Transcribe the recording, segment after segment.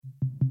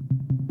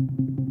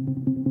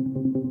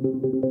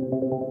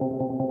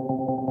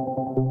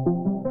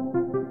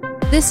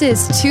This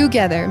is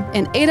Together,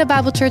 an Ada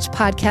Bible Church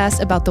podcast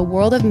about the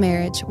world of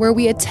marriage, where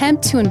we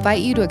attempt to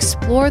invite you to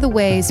explore the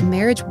ways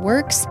marriage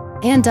works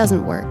and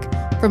doesn't work.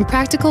 From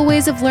practical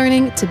ways of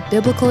learning to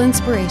biblical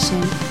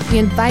inspiration, we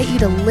invite you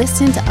to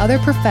listen to other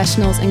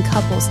professionals and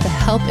couples to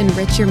help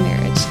enrich your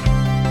marriage.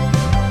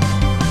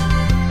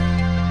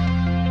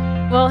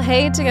 Well,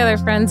 hey, Together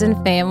friends and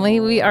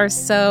family. We are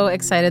so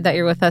excited that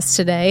you're with us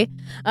today.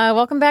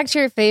 Welcome back to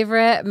your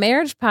favorite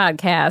marriage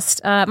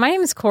podcast. My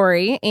name is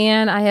Cori,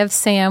 and I have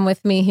Sam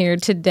with me here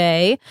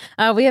today.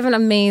 We have an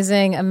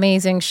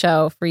amazing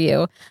show for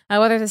you.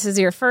 Whether this is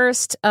your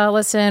first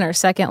listen or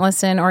second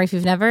listen, or if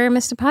you've never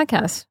missed a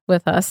podcast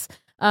with us,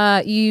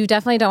 you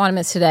definitely don't want to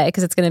miss today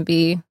because it's going to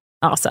be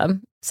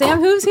awesome. Sam,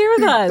 who's here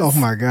with us? Oh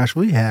my gosh,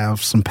 we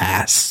have some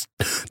pastors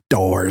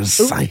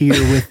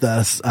here with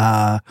us.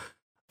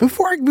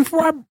 Before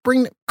I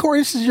bring Cori,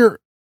 this is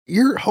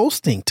your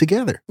hosting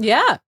Together.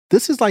 Yeah.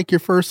 This is like your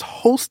first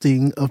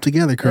hosting of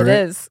Together, correct?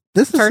 It is.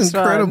 This is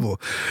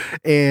incredible.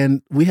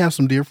 And we have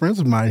some dear friends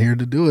of mine here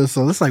to do it.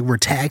 So it's like we're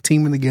tag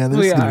teaming together.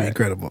 It's going to be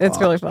incredible. It's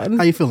really fun.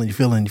 How you feeling? You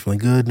feeling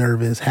good,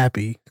 nervous,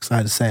 happy,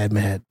 excited, sad,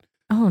 mad?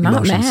 Oh, not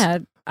emotions?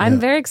 Mad. I'm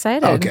very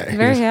excited. Okay.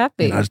 Very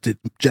happy. I just did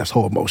Jeff's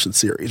whole emotion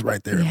series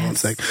right there.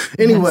 Yes. 1 second.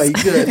 Anyway,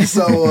 good.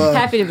 So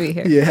happy to be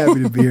here. Yeah,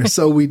 happy to be here.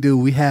 So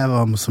we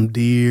have some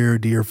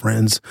dear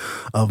friends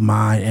of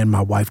mine and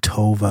my wife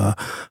Tova,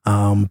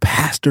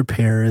 Pastor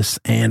Parris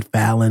and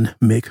Fallon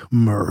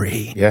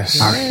McMurray.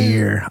 Yes. Are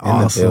here.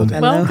 Awesome.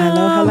 Hello.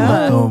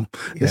 Welcome.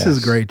 This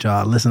is great,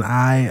 y'all. Listen,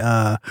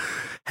 I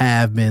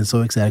have been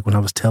so excited when I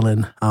was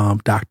telling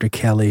Dr.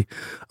 Kelly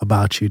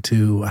about you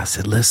too. I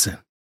said, listen,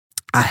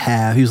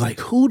 he was like,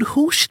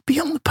 who should be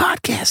on the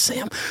podcast,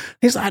 Sam?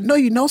 He's like, I know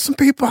you know some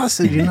people. I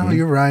said,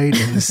 you're right.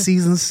 And it's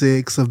season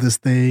 6 of this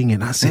thing.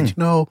 And I said,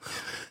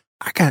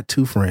 I got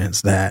 2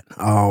 friends that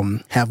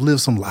have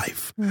lived some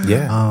life.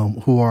 Yeah.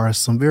 Who are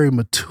some very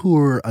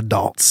mature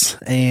adults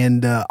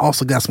and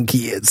also got some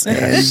kids.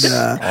 And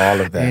all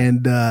of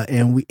that.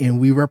 And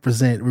we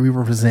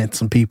represent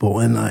some people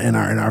in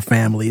our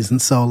families.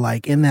 And so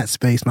like in that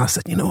space, and I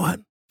said, you know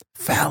what?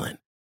 Fallon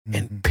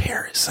and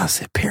Parris. I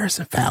said Parris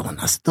and Fallon.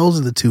 I said, those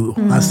are the 2.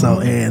 So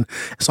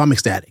I'm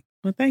ecstatic.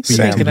 Well, thanks for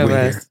Sam, thinking of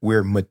us.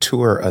 We're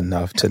mature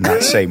enough to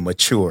not say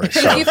mature.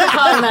 So you for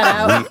calling that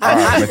out.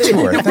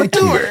 We are mature. Thank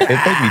you. It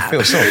made me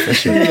feel so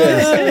official.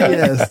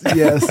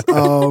 Yes.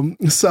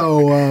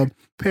 So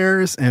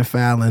Parris and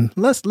Fallon,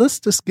 let's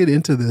just get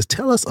into this.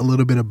 Tell us a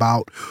little bit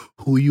about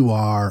who you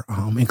are.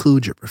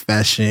 Include your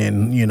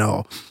profession.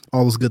 All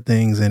those good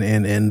things,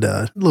 and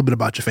a little bit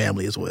about your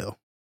family as well.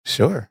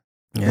 Sure.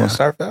 Yeah. You want to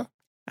start, Val?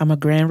 I'm a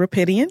Grand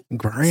Rapidian.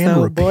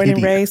 Born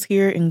and raised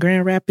here in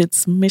Grand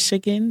Rapids,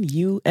 Michigan,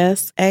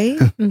 USA.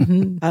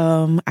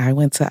 I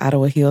went to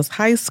Ottawa Hills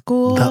High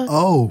School. The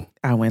O.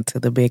 I went to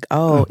the big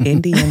O.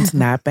 Indians,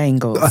 not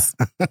Bengals,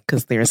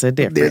 because there's a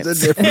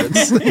difference.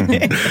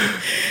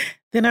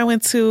 Then I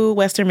went to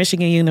Western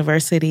Michigan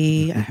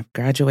University. I have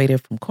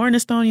graduated from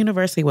Cornerstone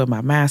University with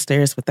my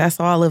master's, but that's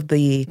all of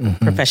the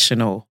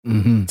professional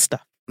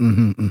stuff.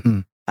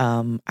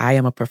 I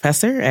am a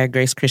professor at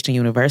Grace Christian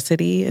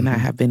University, and I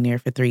have been there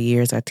for 3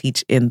 years. I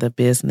teach in the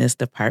business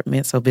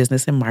department, so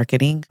business and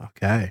marketing.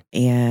 Okay.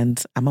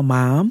 And I'm a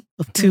mom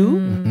of 2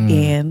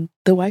 and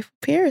the wife of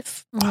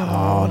Parris.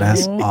 Oh,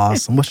 that's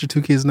awesome. What's your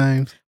 2 kids'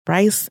 names?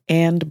 Bryce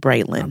and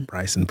Braylon.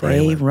 Bryce and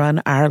Braylon. They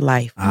run our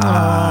life.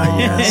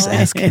 Yes,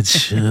 as kids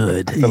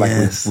should. I feel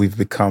like we've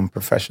become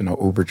professional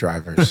Uber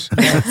drivers.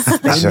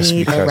 It's just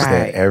because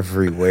they're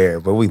everywhere.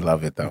 But we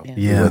love it, though. Yeah.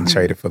 We wouldn't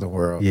trade it for the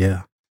world.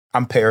 Yeah.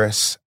 I'm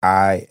Parris.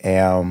 I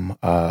am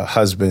a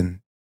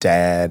husband,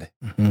 dad,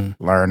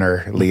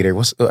 learner, leader.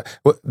 What's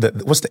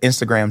the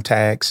Instagram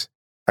tags?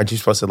 Are you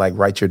supposed to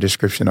write your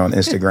description on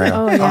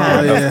Instagram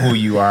of who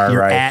you are, your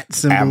right? At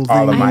symbols,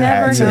 all of my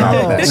hats and all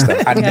of that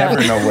stuff. I Yeah.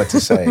 never know what to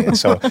say. And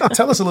so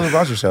tell us a little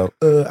about yourself.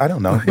 I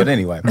don't know. But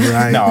anyway,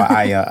 no,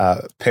 I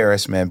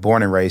Parris, man,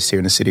 born and raised here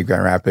in the city of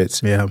Grand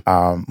Rapids. Yeah.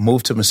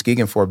 Moved to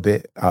Muskegon for a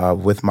bit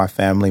with my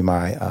family.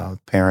 My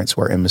parents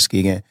were in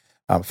Muskegon.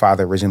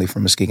 Father originally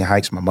from Muskegon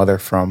Heights, my mother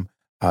from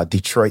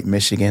Detroit,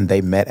 Michigan.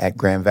 They met at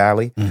Grand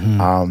Valley.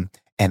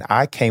 And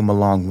I came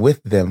along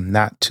with them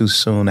not too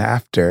soon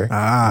after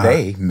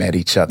they met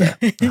each other.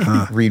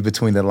 Read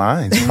between the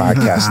lines,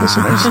 podcast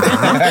listeners.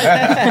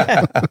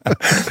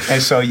 And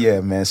so,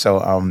 yeah, man.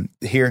 So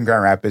here in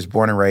Grand Rapids,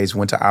 born and raised,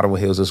 went to Ottawa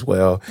Hills as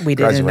well. We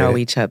didn't know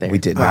each other. We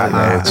did not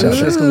know each other.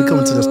 That's going to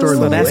come to the story.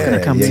 So that's going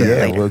to come to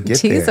later. We'll get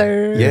Teaser.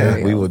 there.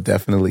 Yeah, we will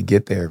definitely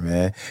get there,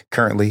 man.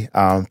 Currently,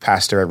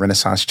 pastor at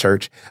Renaissance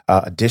Church.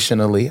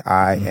 Additionally,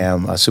 I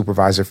am a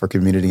supervisor for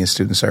community and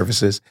student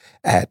services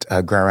at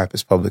Grand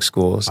Rapids Public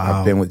Schools.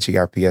 I've been with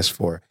GRPS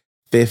for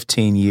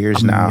 15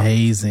 years now.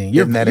 Amazing.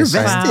 You're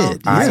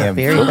vested. Wow. I am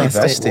very fully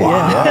vested. vested.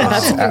 Wow. Yes,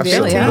 That's a big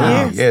deal,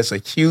 absolutely. Yeah, it's a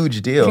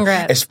huge deal.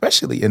 Congrats.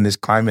 Especially in this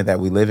climate that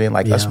we live in.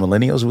 Like us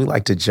millennials, we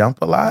like to jump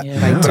a lot. Yeah,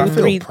 like But I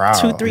feel proud.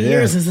 2-3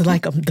 years is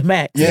like the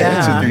max.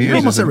 Yeah. 2-3 years You're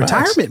almost is at the max.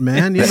 retirement,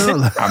 man. You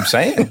know? I'm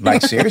saying,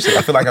 like, seriously,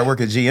 I feel like I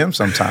work at GM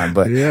sometime,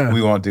 but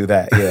we won't do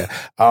that. Yeah.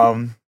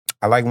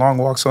 I like long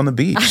walks on the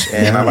beach,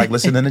 and I like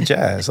listening to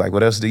jazz. Like,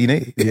 what else do you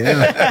need?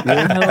 Yeah.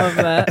 I love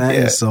that. That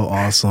is so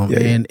awesome.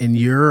 Yeah. And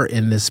you're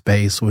in this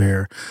space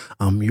where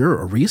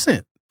you're a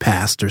recent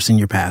pastor,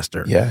 senior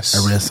pastor Yes.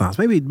 at Renaissance.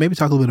 Maybe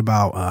talk a little bit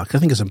about, 'cause I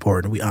think it's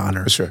important. We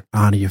honor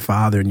your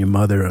father and your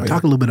mother.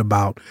 Talk a little bit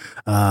about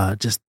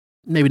just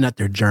maybe not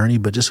their journey,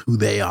 but just who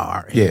they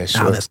are and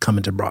how that's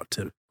coming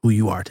to who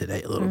you are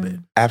today a little bit.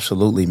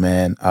 Absolutely,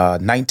 man.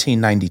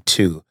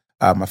 1992,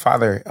 my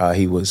father,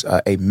 he was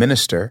a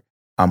minister,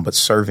 but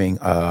serving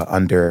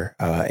under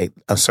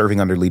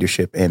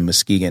leadership in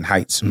Muskegon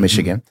Heights,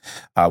 Michigan.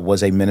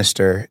 Was a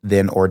minister,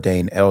 then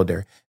ordained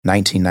elder.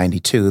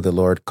 1992, the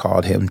Lord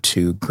called him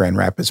to Grand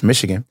Rapids,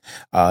 Michigan,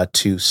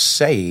 to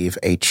save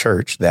a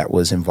church that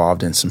was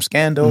involved in some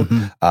scandal,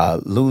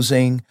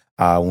 losing.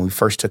 When we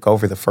first took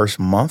over the first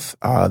month,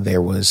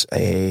 there was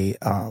a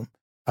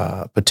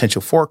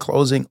potential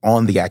foreclosing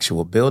on the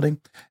actual building.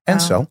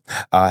 And so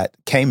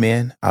came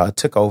in,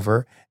 took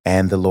over,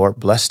 and the Lord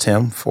blessed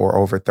him for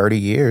over 30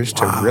 years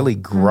to really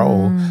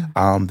grow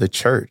the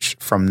church.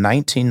 From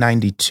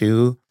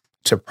 1992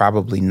 to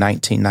probably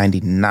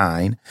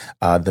 1999,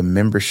 the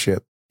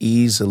membership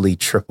easily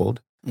tripled.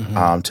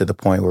 To the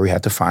point where we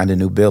had to find a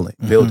new building,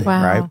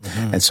 right?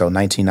 And so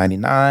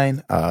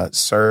 1999,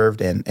 served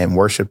and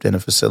worshiped in a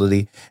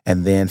facility.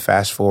 And then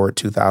fast forward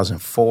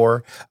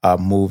 2004,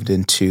 moved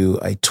into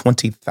a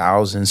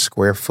 20,000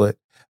 square foot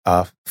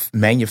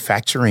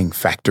manufacturing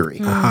factory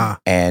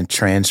and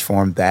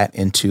transformed that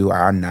into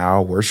our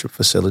now worship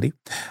facility.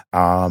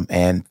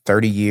 And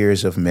 30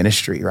 years of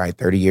ministry, right?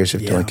 30 years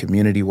of doing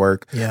community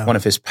work. One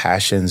of his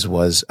passions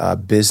was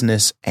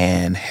business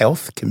and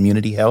health,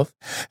 community health.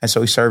 And so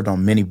he served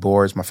on many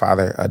boards. My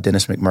father,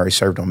 Dennis McMurray,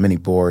 served on many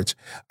boards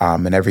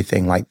and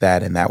everything like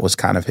that. And that was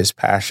kind of his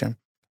passion.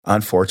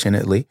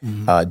 Unfortunately,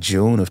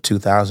 June of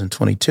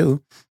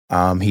 2022,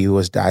 he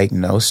was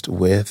diagnosed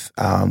with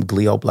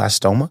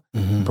glioblastoma,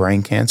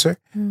 brain cancer,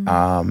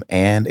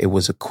 and it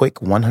was a quick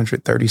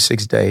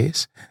 136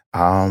 days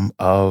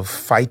of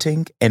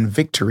fighting, and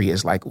victory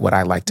is like what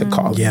I like to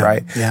call it,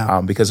 right?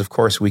 Because of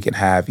course we can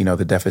have,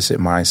 the deficit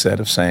mindset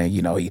of saying,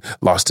 he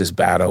lost his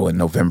battle in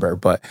November,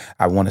 but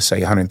I want to say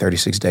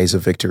 136 days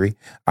of victory,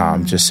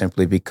 just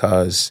simply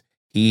because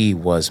he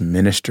was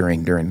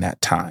ministering during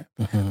that time.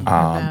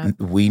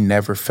 We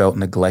never felt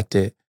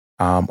neglected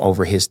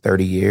over his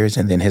 30 years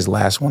and then his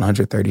last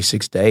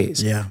 136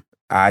 days.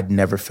 I'd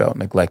never felt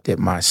neglected.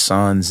 My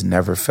sons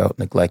never felt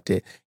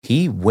neglected.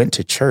 He went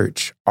to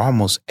church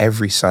almost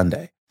every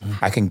Sunday.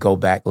 I can go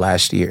back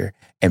last year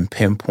and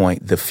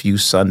pinpoint the few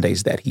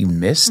Sundays that he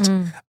missed.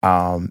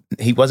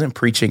 He wasn't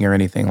preaching or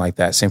anything like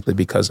that, simply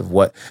because of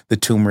what the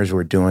tumors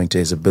were doing to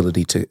his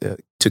ability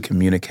to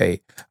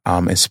communicate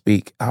and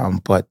speak.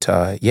 But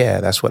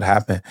that's what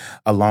happened.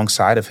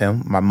 Alongside of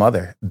him, my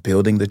mother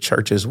building the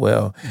church as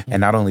well.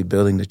 And not only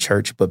building the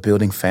church, but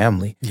building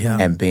family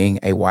and being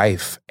a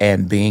wife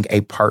and being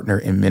a partner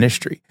in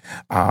ministry.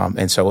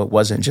 And so it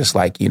wasn't just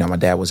like, my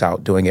dad was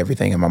out doing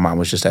everything and my mom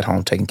was just at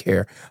home taking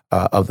care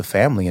of the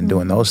family and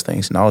doing those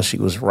things. No, she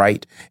was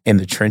right in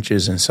the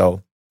trenches. And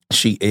so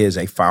she is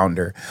a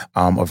founder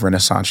of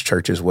Renaissance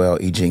Church as well.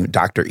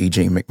 Dr.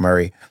 Eugene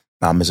McMurray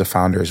is a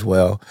founder as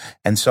well.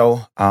 And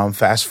so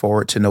fast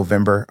forward to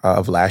November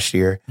of last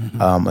year.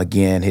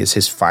 Again,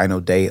 his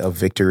final day of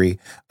victory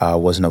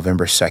was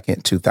November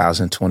 2nd,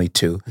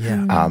 2022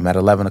 at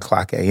 11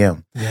 o'clock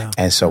a.m.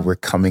 And so we're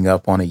coming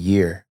up on a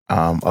year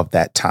of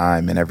that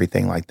time and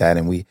everything like that.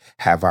 And we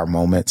have our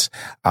moments.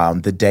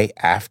 The day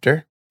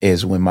after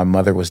is when my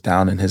mother was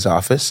down in his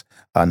office.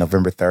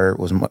 November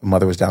 3rd,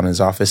 mother was down in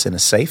his office in a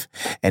safe.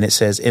 And it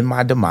says, in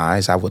my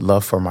demise, I would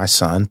love for my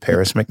son,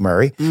 Parris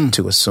McMurray,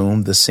 to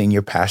assume the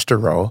senior pastor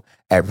role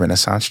at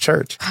Renaissance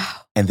Church.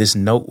 And this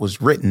note was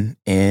written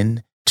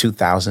in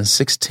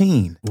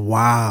 2016.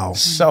 Wow.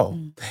 So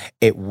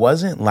it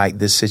wasn't like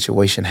this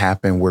situation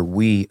happened where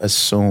we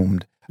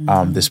assumed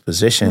this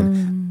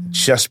position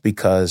just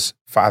because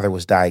father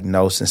was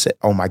diagnosed and said,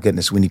 oh my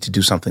goodness, we need to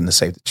do something to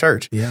save the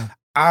church.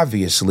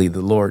 Obviously, the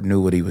Lord knew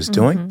what he was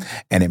doing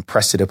and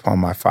impressed it upon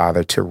my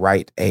father to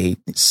write a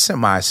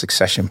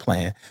semi-succession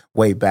plan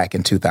way back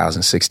in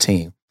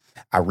 2016.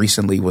 I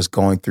recently was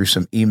going through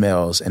some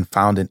emails and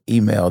found an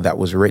email that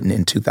was written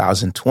in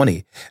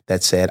 2020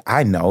 that said,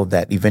 I know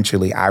that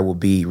eventually I will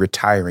be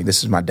retiring.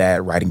 This is my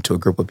dad writing to a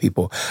group of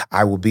people.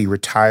 I will be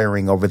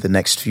retiring over the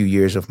next few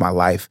years of my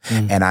life.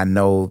 And I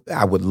know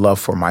I would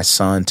love for my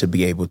son to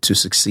be able to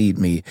succeed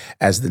me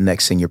as the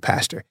next senior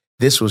pastor.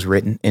 This was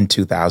written in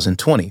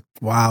 2020.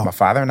 Wow. My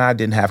father and I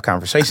didn't have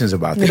conversations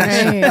about this,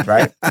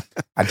 right?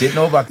 I didn't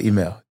know about the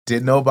email,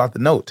 didn't know about the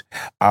note.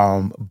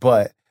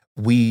 But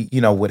we,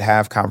 would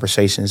have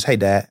conversations. Hey,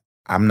 Dad,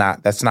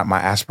 that's not my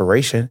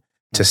aspiration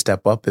to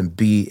step up and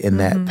be in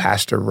that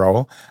pastor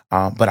role.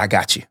 But I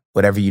got you,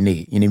 whatever you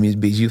need. You need me to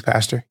be youth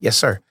pastor? Yes,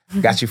 sir.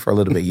 Got you for a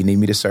little bit. You need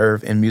me to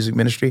serve in music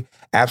ministry?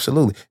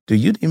 Absolutely. Do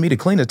you need me to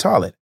clean the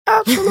toilet?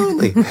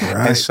 Absolutely.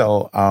 And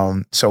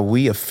so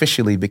we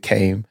officially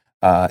became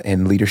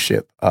in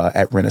leadership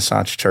at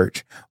Renaissance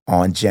Church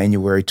on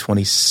January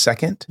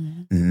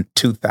 22nd,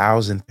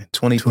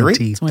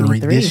 2023. 23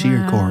 this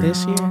year, Cori.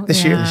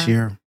 This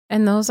year.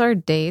 And those are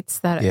dates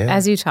that,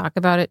 as you talk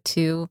about it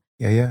too,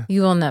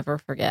 you will never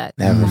forget.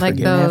 Like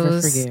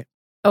those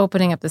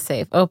opening up the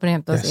safe, opening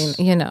up those,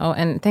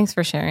 and thanks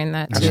for sharing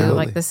that too.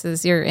 Absolutely.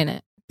 Like you're in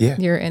it. Yeah.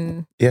 You're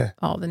in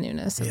all the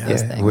newness of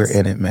those things. We're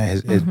in it,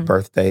 man. His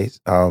birthday,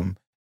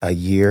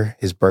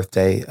 his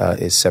birthday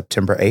is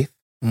September 8th.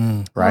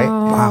 Right?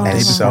 Oh. Wow.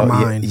 And so,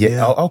 mine.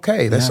 Oh,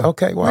 okay. That's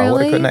okay. Wow.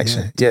 Really? What a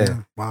connection. Yeah.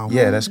 Wow.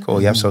 Yeah, that's cool.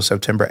 Yeah. So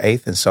September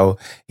 8th. And so,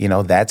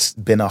 that's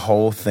been a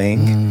whole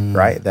thing,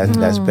 right?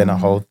 That's been a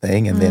whole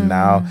thing. And then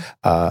now,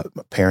 my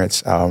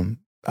parents'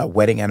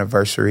 wedding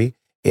anniversary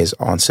is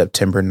on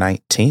September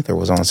 19th, or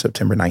was on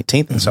September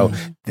 19th. And so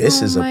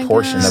this is a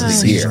portion of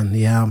the year.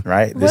 Yeah.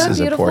 Right? What this a is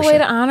a beautiful portion. way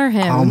to honor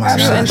him. Oh my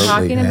too, and gosh.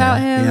 talking about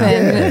him. Yeah.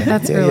 And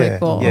that's really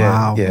cool. Yeah.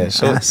 Wow. Yeah.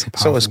 So That's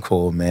it's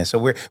cool, man. So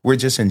we're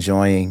just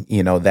enjoying,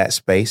 that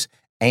space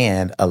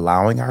and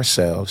allowing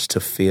ourselves to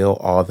feel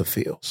all the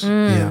feels.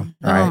 Yeah.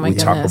 Right. Oh my we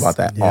talk goodness. about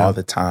that all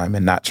the time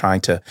and not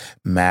trying to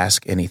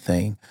mask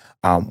anything.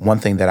 One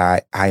thing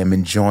that I am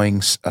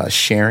enjoying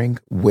sharing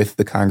with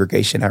the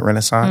congregation at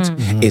Renaissance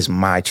is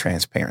my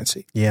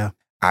transparency. Yeah.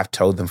 I've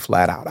told them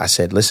flat out. I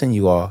said, listen,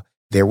 you all,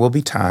 there will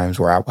be times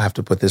where I will have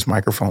to put this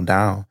microphone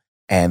down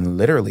and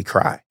literally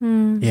cry.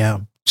 Yeah.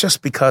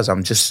 Just because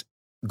I'm just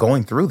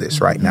going through this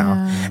right now.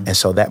 And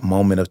so that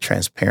moment of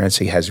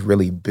transparency has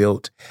really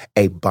built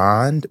a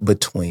bond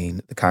between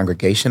the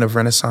congregation of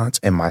Renaissance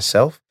and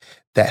myself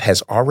that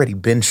has already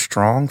been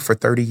strong for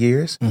 30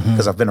 years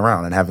because I've been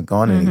around and haven't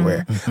gone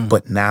anywhere.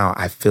 But now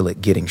I feel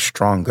it getting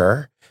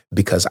stronger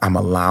because I'm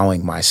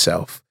allowing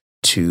myself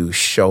to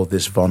show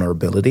this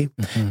vulnerability.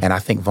 And I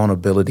think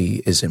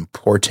vulnerability is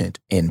important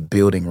in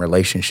building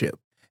relationship.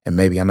 And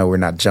maybe I know we're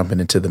not jumping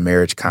into the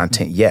marriage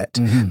content yet.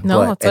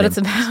 No, that's what it's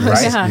about.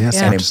 Right?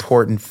 Yeah. An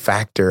important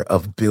factor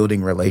of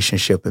building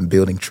relationship and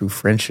building true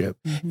friendship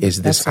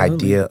is this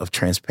idea of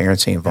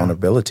transparency and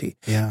vulnerability.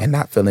 And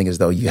not feeling as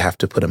though you have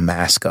to put a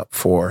mask up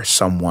for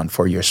someone,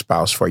 for your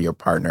spouse, for your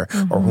partner,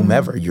 or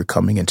whomever you're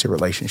coming into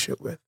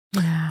relationship with.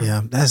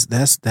 Yeah,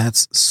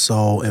 that's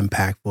so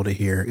impactful to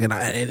hear,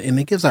 and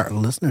it gives our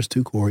listeners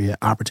too, Cori, an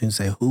opportunity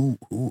to say who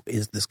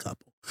is this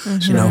couple?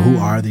 Who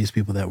are these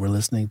people that we're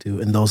listening to,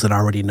 and those that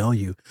already know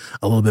you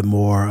a little bit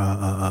more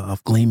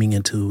of gleaming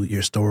into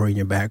your story and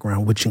your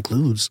background, which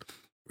includes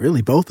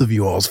really both of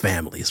you all's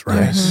families,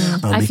 right?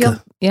 I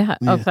feel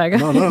Oh, sorry.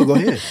 No, go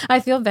ahead. I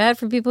feel bad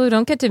for people who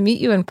don't get to meet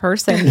you in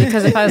person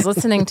because if I was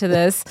listening to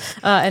this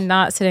and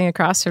not sitting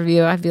across from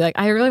you, I'd be like,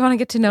 I really want to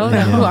get to know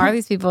them. Who are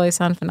these people? They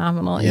sound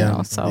phenomenal.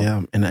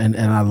 And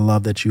I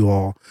love that you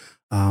all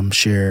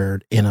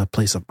shared in a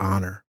place of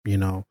honor.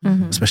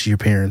 Especially your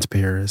parents,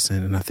 Parris,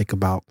 and I think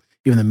about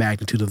even the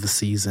magnitude of the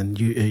season.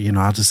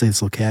 I'll just say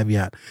this little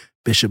caveat.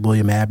 Bishop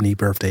William Abney's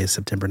birthday is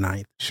September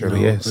 9th.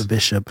 Surely is. The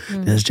bishop.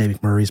 Dennis J.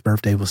 McMurray's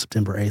birthday was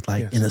September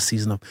 8th. In a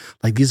season of,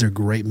 these are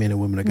great men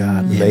and women of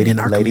God. Lady in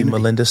our Lady community.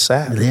 Melinda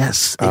Sapp.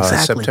 Yes,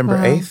 exactly. September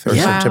 8th or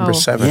September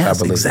 7th, I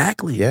believe.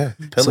 Exactly. Yeah.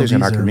 Pillars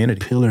in our community.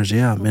 Pillars,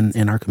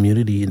 in our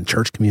community, in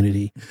church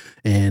community,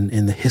 and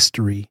in the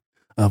history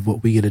of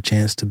what we get a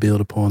chance to build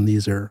upon.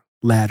 These are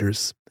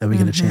ladders that we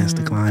get a chance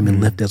to climb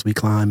and lift as we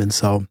climb. And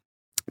so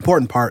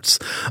important parts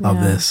of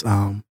this.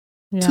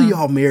 To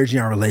y'all marriage and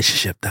your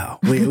relationship though.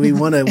 We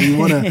wanna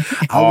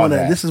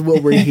this is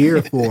what we're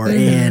here for.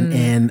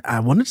 And I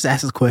wanted to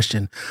ask this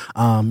question.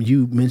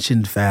 You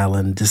mentioned,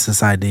 Fallon, just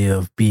this idea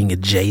of being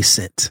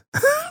adjacent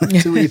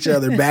to each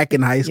other back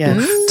in high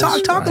school.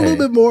 Talk a little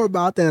bit more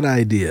about that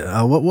idea.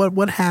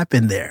 What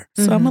happened there?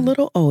 So I'm a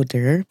little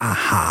older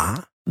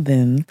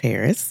than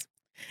Parris.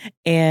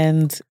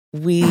 And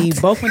we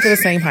both went to the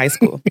same high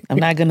school. I'm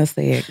not gonna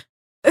say it,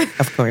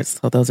 of course.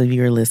 So those of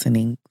you who are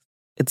listening,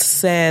 it's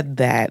said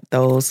that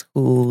those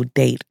who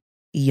date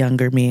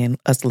younger men,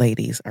 us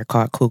ladies, are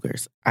called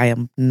cougars. I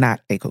am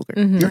not a cougar.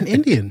 You're an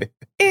Indian.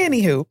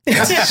 Anywho.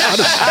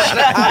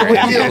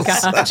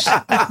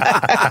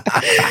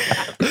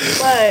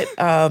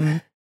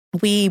 But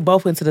we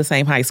both went to the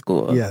same high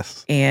school.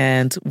 Yes.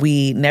 And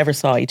we never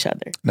saw each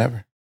other.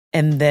 Never.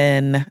 And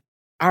then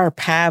our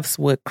paths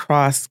would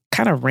cross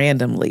kind of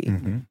randomly.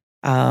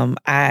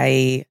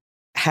 I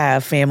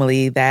have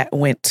family that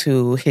went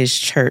to his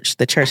church,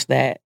 the church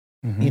that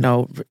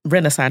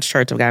Renaissance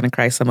Church of God in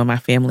Christ. Some of my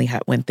family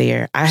had went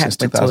there. I had Since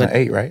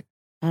 2008, right?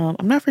 I'm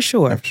not for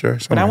sure.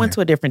 But I went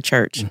to a different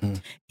church,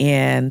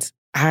 and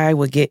I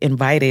would get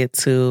invited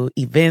to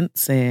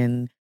events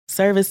and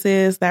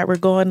services that were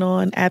going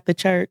on at the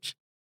church,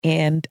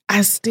 and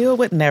I still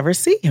would never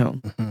see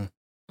him.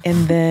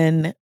 And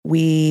then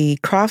we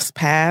crossed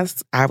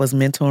paths. I was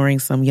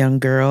mentoring some young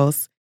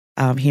girls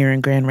here in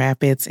Grand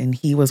Rapids, and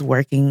he was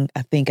working,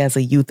 I think, as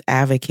a youth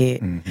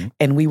advocate.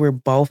 And we were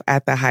both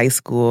at the high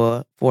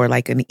school for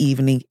like an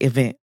evening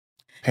event.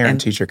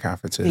 Parent-teacher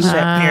conferences.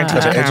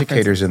 Parent-teacher Such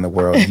educators in the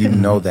world, you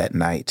know that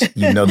night.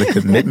 You know the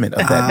commitment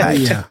of that night.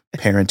 Yeah.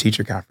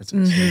 Parent-teacher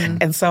conferences. Mm-hmm.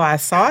 And so I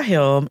saw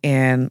him,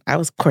 and I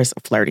was, of course,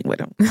 flirting with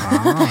him.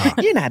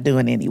 You're not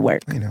doing any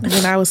work. You know. And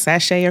then I would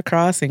sashay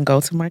across and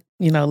go to my,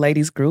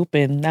 ladies group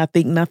and not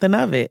think nothing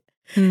of it.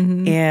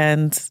 Mm-hmm.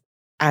 And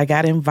I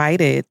got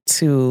invited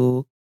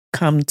to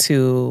come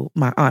to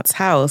my aunt's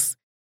house,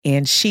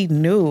 and she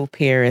knew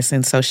Parris.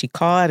 And so she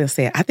called and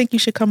said, I think you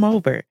should come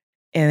over.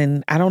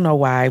 And I don't know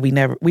why we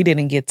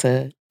didn't get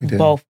to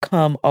both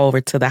come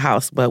over to the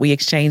house, but we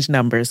exchanged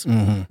numbers.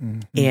 Mm-hmm.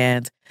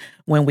 And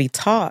when we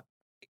talked,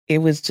 it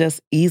was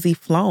just easy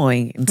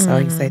flowing. And so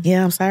he said,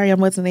 yeah, I'm sorry I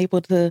wasn't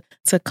able to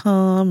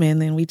come.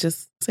 And then we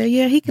just said,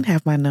 yeah, he can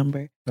have my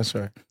number. That's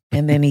right.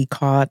 And then he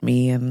called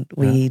me, and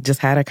we just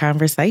had a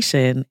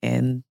conversation,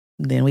 and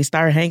then we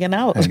started hanging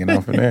out. Hanging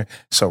out from there.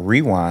 So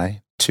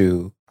rewind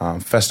to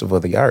Festival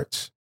of the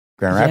Arts,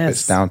 Grand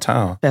Rapids,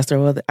 downtown.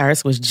 Festival of the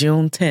Arts was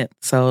June 10th.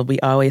 So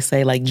we always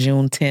say like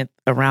June 10th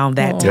around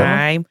that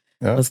time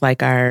was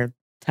like our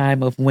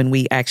time of when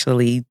we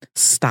actually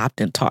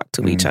stopped and talked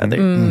to each other.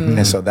 Mm-hmm.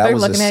 And so that We're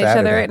was looking a at Saturday.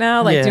 each other right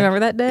now. Like, do you remember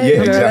that day?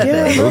 Yeah,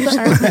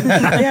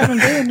 exactly. We haven't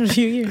been in a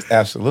few years.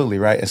 Absolutely,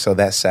 right. And so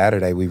that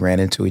Saturday, we ran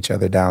into each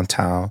other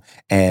downtown,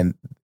 and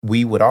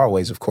we would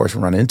always, of course,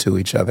 run into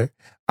each other.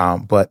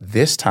 But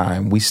this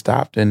time, we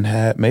stopped and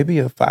had maybe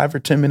a 5 or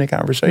 10 minute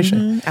conversation.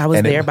 Mm-hmm. I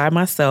was there by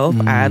myself.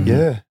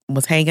 I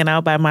was hanging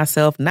out by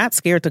myself, not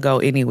scared to go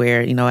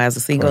anywhere. As a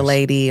single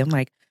lady, I'm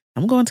like,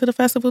 I'm going to the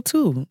festival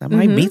too. I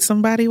might meet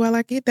somebody while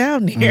I get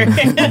down there.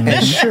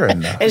 And sure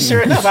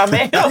enough, I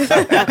met him.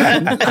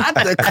 Not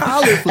the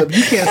collar flip.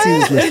 You can't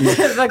see this,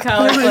 listener. The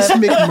collar Parris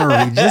flip.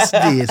 McMurray just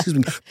did. Excuse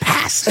me.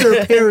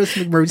 Pastor Parris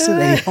McMurray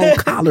said a whole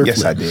collar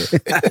yes, I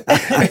flip.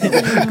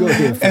 did. Go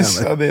ahead, And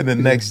so then the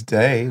next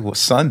day,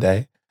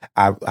 Sunday,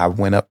 I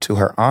went up to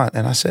her aunt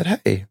and I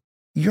said, hey,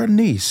 your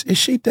niece, is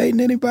she dating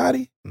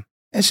anybody?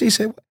 And she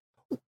said,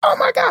 oh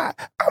my God,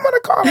 I'm going to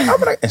call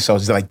her. And so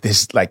it's like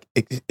this like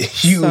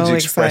huge So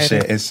expression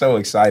excited. and so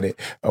excited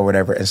or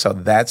whatever. And so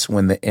that's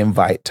when the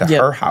invite to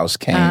her house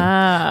came.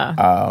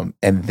 And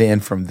then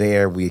from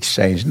there, we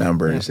exchanged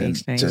numbers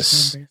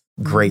just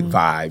great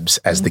vibes,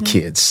 as the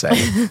kids say.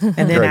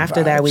 And then Great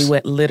after that, we vibes.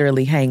 would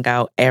literally hang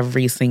out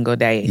every single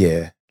day.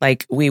 Yeah.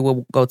 Like we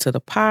would go to the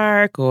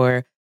park,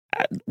 or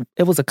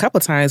it was a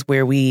couple times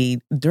where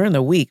during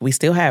the week, we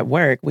still had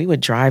work. We would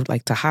drive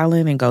like to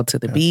Holland and go to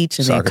the beach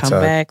and then come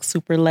back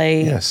super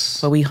late. Yes.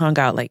 But we hung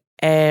out like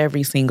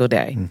every single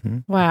day. Mm-hmm.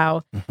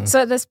 Wow.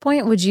 So at this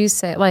point, would you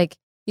say, like,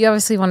 you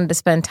obviously wanted to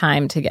spend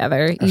time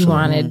together. Absolutely. You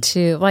wanted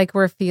to, like,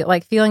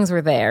 feelings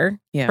were there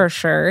for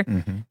sure.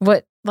 Mm-hmm.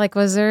 What, like,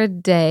 was there a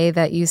day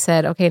that you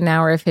said, okay,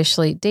 now we're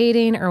officially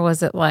dating? Or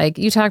was it like,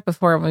 you talked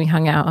before when we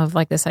hung out of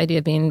like this idea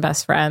of being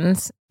best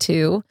friends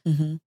too?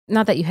 Mm-hmm.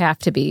 Not that you have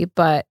to be,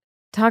 but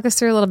talk us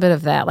through a little bit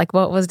of that. Like,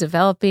 what was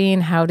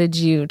developing? How did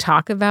you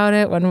talk about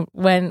it? When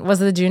was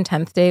it the June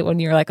 10th date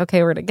when you were like,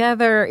 okay, we're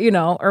together,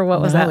 or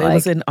what was that like? It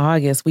was in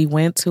August. We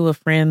went to a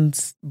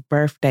friend's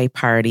birthday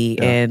party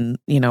and,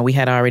 we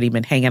had already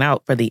been hanging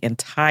out for the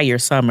entire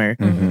summer.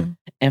 Mm-hmm.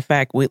 In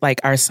fact,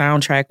 our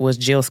soundtrack was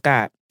Jill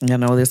Scott.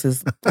 This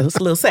is a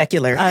little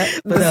secular.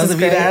 For those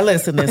of you that are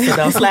listening, so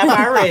don't slap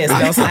our wrist.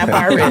 Don't slap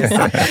our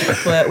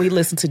wrist. But we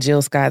listened to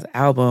Jill Scott's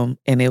album,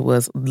 and it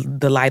was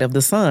The Light of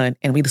the Sun,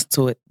 and we listened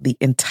to it the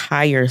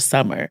entire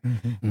summer.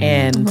 Mm-hmm.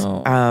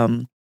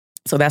 And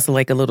so that's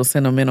like a little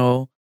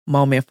sentimental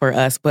moment for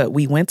us. But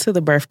we went to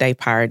the birthday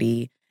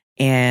party,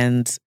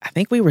 and I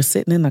think we were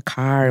sitting in the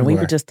car, and we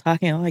were just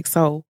talking like,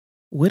 so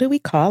what do we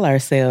call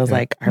ourselves?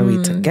 Like, are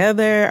we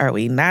together? Are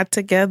we not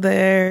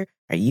together?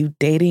 Are you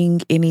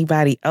dating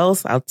anybody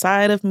else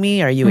outside of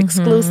me? Are you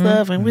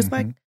exclusive? And we're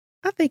like,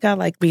 I think I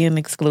like being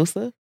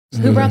exclusive.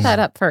 Who brought that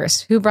up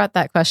first? Who brought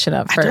that question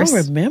up first? I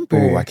don't remember.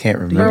 Oh, I can't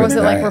remember. Or was it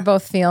that. like we're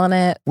both feeling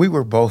it? We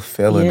were both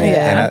feeling it.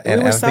 And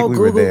we were I so think we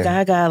were Google there.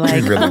 Gaga, like,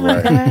 We really oh my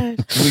were.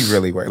 God. We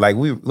really were.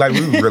 We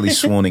were really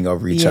swooning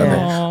over each other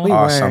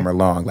all summer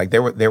long. Like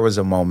there was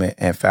a moment,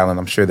 and Fallon,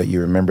 I'm sure that you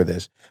remember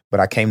this,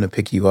 but I came to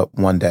pick you up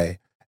one day,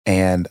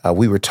 and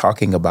we were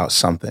talking about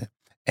something,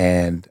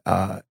 and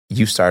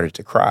you started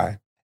to cry,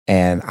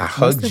 and I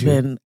hugged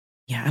you.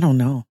 I don't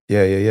know.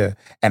 Yeah.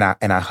 And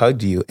I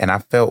hugged you, and I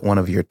felt one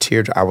of your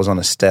teardrops. I was on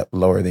a step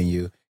lower than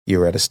you. You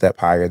were at a step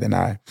higher than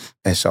I.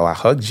 And so I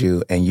hugged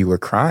you, and you were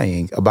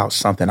crying about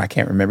something. I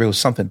can't remember. It was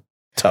something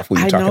tough we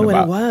were talking about. I know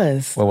what it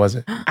was. What was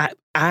it?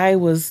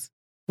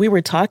 We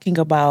were talking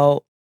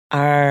about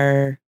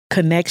our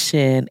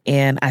connection,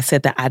 and I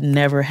said that I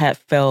never had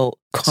felt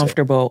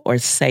comfortable or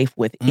safe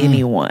with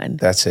anyone.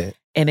 That's it.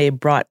 And it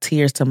brought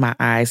tears to my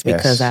eyes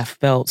because I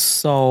felt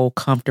so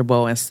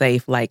comfortable and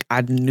safe. Like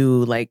I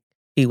knew like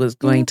he was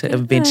going to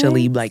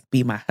eventually like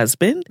be my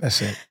husband.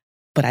 That's it.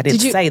 But I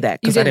didn't say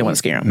that because I didn't want to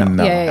scare him.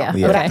 No. Yeah.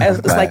 But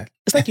it's like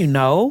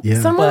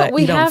but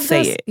we you don't have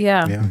say this, it.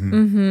 Yeah.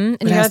 Mm-hmm.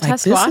 And you gotta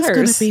test waters. This is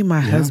going to be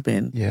my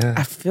husband. Yeah.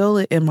 I feel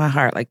it in my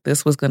heart. Like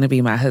this was going to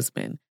be my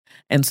husband.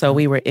 And so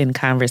we were in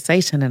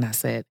conversation, and I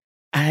said,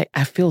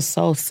 I feel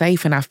so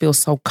safe and I feel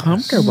so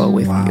comfortable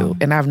with you.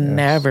 And I've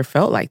never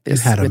felt like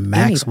this. You had a with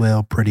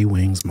Maxwell Pretty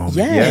Wings moment.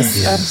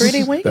 Yes.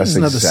 Pretty Wings. That's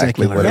another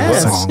exactly secular what it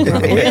was. song. It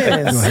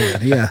is. Go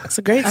ahead. Yeah. It's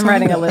a great song. I'm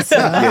writing a list.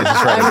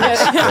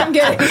 I'm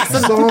getting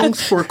some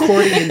Songs for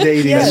courting and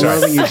dating Yes.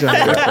 and loving each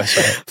other. That's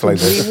right. Play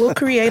this. We will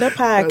create a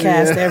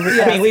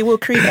podcast we will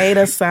create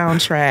a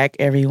soundtrack,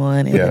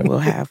 everyone, and then we'll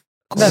have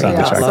That'd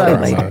be Soundtrack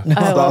awesome. later.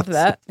 I love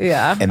that.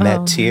 Yeah. And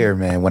that tear,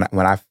 man,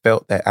 when I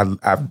felt that,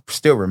 I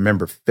still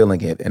remember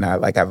feeling it. And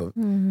I have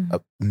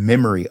a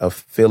memory of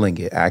feeling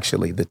it,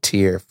 actually, the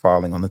tear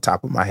falling on the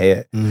top of my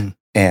head.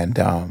 And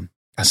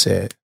I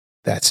said,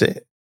 that's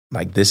it.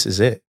 Like, this is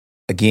it.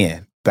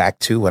 Again, back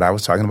to what I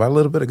was talking about a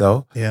little bit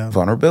ago,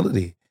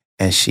 vulnerability.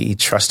 And she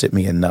trusted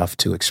me enough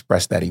to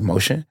express that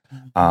emotion.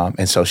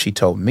 And so she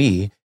told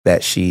me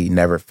that she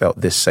never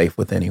felt this safe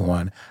with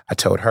anyone. I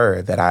told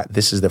her that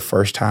this is the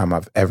first time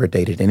I've ever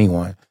dated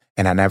anyone,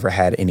 and I never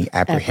had any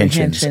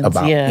apprehensions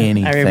about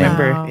anything. I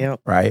remember. Wow.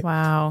 Right?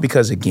 Wow.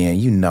 Because again,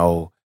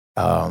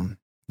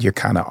 you're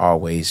kind of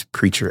always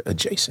preacher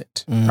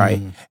adjacent,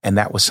 right? And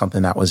that was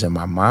something that was in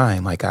my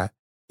mind. Like, I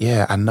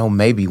know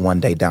maybe one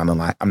day down the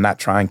line, I'm not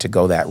trying to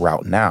go that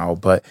route now,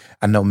 but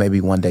I know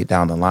maybe one day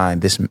down the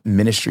line, this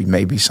ministry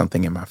may be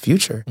something in my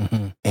future.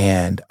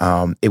 And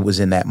it was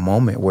in that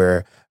moment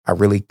where I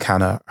really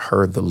kind of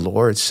heard the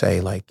Lord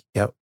say, like,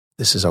 yep,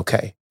 this is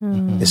okay.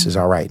 This is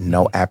all right.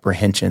 No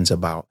apprehensions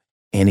about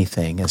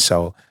anything. And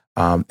so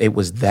it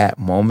was that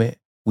moment.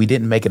 We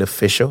didn't make it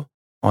official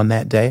on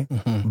that day,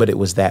 but it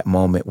was that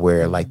moment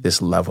where, like,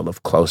 this level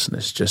of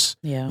closeness just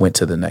went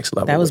to the next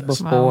level. That was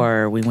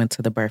before we went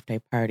to the birthday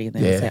party. And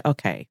then we said,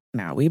 okay,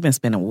 now we've been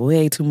spending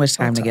way too much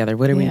time together.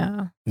 What do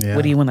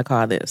what do you want to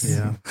call this?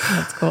 Yeah.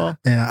 That's cool.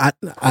 Yeah,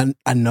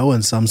 I know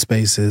in some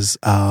spaces,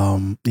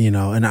 and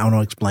I want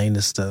to explain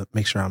this to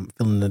make sure I'm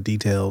filling the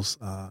details.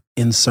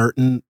 In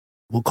certain,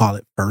 we'll call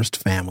it first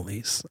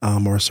families,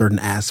 or certain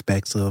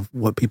aspects of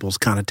what people's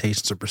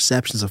connotations or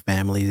perceptions of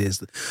family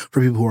is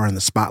for people who are in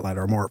the spotlight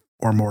or more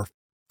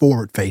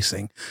forward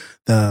facing.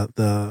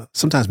 The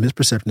sometimes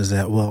misperception is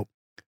that, well,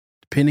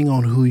 depending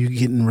on who you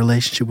get in a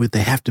relationship with,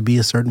 they have to be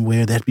a certain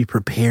way or they have to be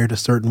prepared a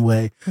certain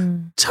way.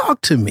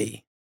 Talk to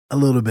me a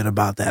little bit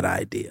about that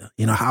idea.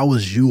 How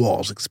was you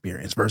all's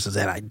experience versus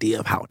that idea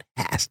of how it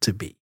has to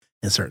be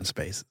in certain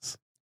spaces?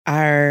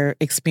 Our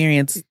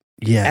experience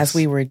as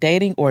we were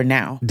dating or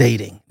now?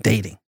 Dating.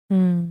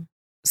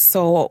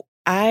 So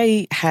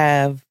I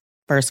have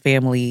first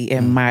family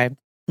in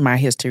my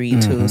history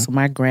too. So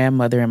my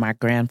grandmother and my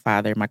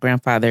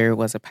grandfather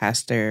was a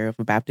pastor of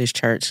a Baptist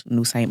church,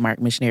 New St. Mark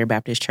Missionary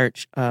Baptist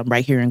Church,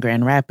 right here in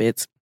Grand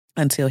Rapids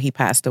until he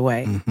passed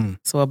away.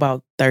 So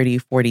about 30,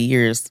 40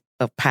 years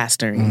of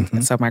pastoring.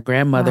 And so my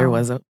grandmother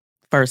was a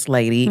first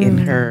lady in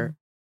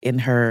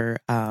her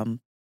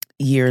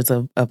years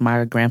of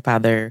my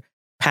grandfather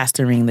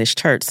pastoring this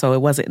church. So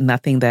it wasn't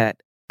nothing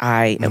that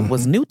I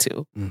was new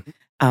to.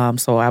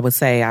 So I would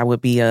say I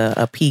would be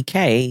a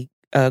PK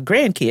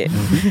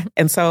grandkid.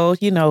 And so,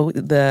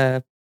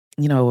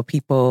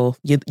 people,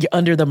 you're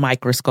under the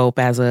microscope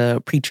as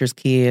a preacher's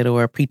kid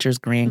or a preacher's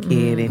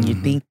grandkid, and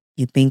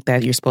you think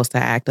that you're supposed to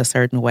act a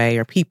certain way,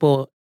 or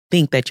people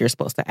think that you're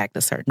supposed to act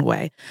a certain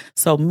way.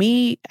 So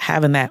me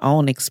having that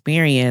own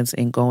experience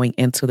and going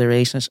into the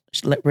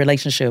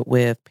relationship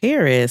with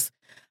Parris,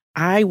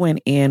 I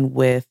went in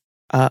with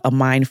a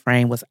mind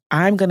frame was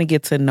I'm going to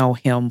get to know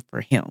him for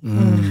him,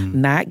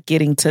 not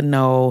getting to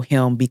know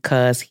him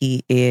because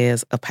he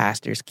is a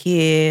pastor's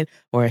kid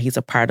or he's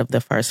a part of the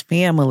first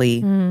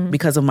family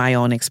because of my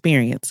own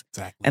experience.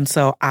 Exactly. And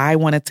so I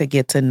wanted to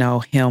get to know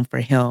him for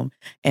him.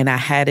 And I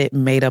had it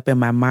made up in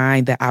my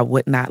mind that I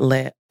would not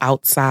let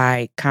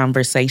outside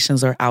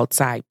conversations or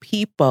outside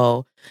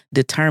people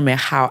determine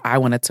how I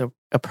wanted to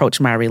approach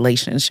my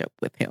relationship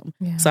with him.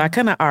 Yeah. So I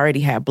kind of already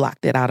had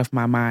blocked it out of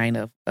my mind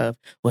of,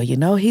 well,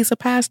 he's a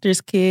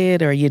pastor's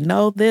kid, or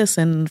this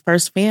and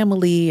first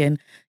family, and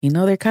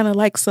they're kind of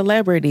like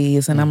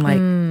celebrities. And I'm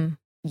like,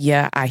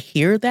 yeah, I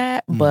hear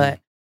that, but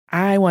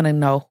I want to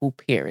know who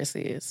Parris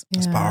is.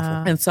 That's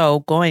powerful. And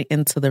so going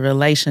into the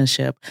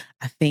relationship,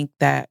 I think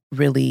that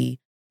really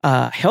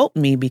helped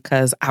me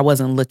because I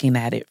wasn't looking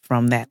at it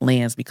from that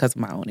lens because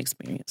of my own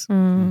experience.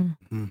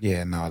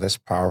 Yeah, no, that's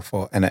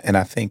powerful. And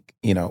I think,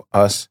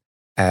 us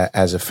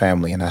as a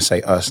family, and I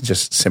say us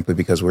just simply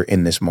because we're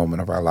in this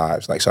moment of our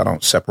lives, so I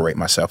don't separate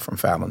myself from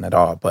Fallon at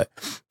all, but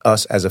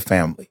us as a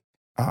family,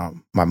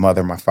 my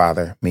mother, my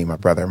father, me, my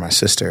brother, my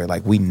sister,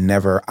 we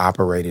never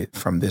operated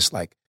from this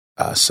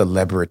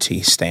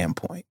celebrity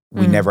standpoint.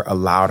 We never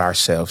allowed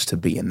ourselves to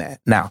be in that.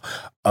 Now,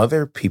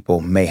 other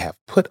people may have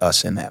put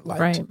us in that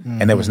light, right.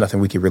 And there was nothing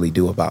we could really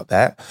do about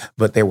that.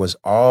 But there was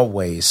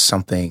always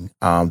something,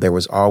 there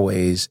was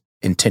always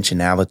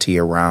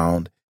intentionality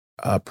around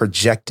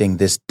projecting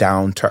this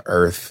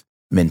down-to-earth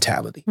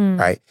mentality,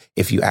 right?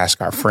 If you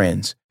ask our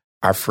friends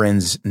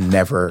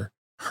never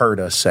heard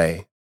us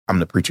say, I'm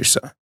the preacher's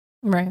son.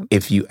 Right.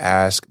 If you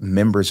ask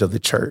members of the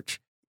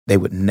church, they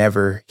would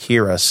never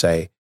hear us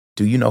say,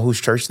 do you know whose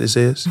church this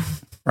is?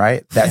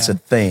 right? That's a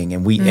thing.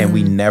 And we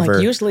never.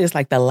 Like usually it's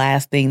like the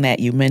last thing that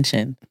you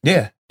mentioned.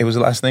 Yeah. It was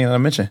the last thing that I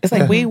mentioned. It's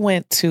like we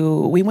went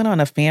on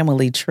a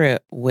family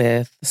trip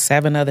with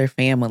 7 other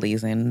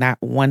families, and not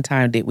one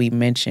time did we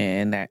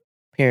mention that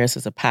Parris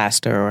is a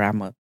pastor or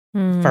I'm a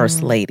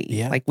first lady.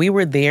 Yeah. Like we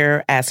were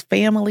there as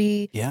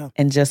family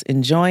and just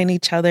enjoying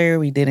each other.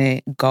 We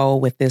didn't go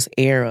with this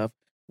air of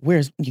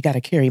you got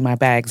to carry my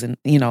bags and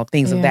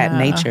things of that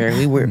nature.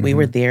 We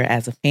were there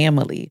as a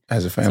family.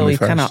 So we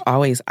kind of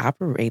always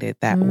operated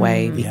that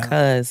way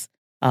because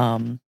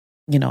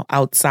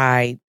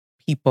outside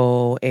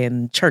people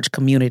and church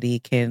community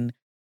can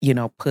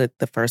put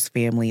the first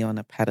family on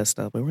a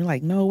pedestal, but we're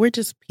like, no, we're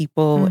just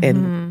people,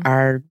 and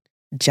our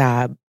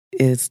job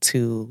is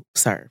to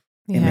serve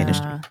in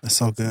ministry. That's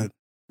so good.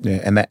 Yeah,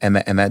 and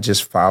that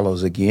just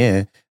follows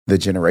again the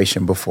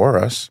generation before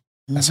us.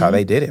 That's how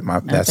they did it.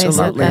 That's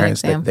my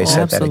parents. They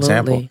set that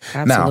example.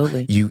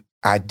 Absolutely. Now,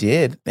 I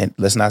did, and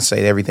let's not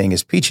say everything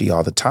is peachy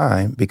all the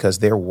time, because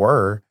there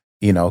were,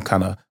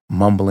 kind of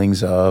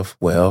mumblings of,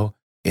 well,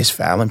 is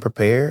Fallon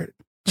prepared?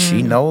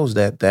 She knows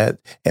that,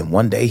 and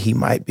one day he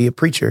might be a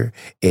preacher.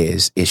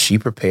 Is she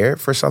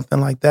prepared for something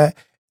like that?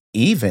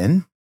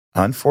 Even,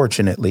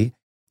 unfortunately,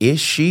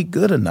 is she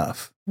good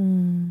enough?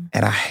 And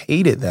I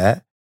hated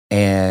that.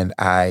 And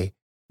I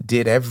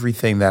did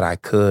everything that I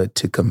could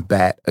to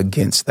combat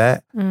against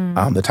that.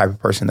 The type of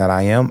person that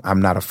I am,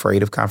 I'm not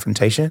afraid of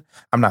confrontation.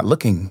 I'm not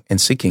looking and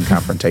seeking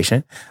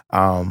confrontation.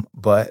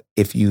 But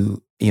if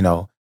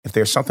if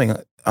there's something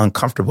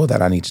uncomfortable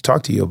that I need to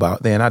talk to you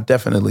about, then I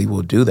definitely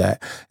will do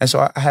that. And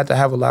so I had to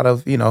have a lot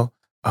of,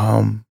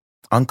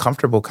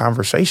 uncomfortable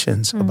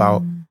conversations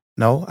about,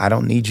 no, I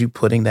don't need you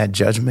putting that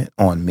judgment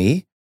on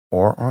me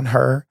or on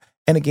her.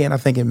 And again, I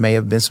think it may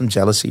have been some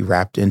jealousy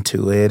wrapped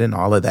into it and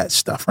all of that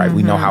stuff, right?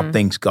 We know how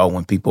things go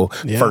when people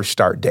first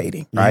start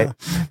dating, right?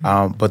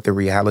 But the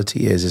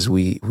reality is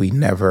we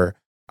never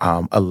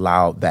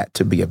allowed that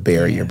to be a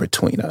barrier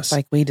between us.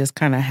 Like we just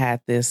kind of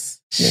had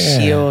this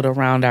shield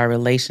around our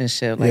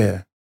relationship.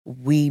 Like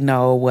we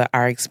know what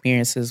our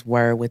experiences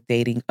were with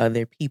dating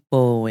other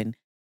people. And,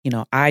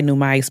 I knew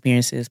my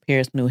experiences,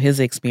 Parris knew his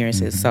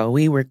experiences. So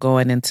we were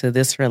going into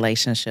this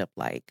relationship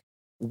like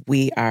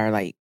we are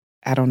like,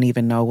 I don't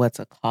even know what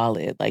to call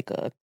it, like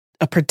a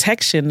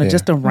protection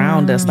just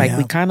around us. Like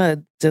we kind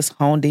of just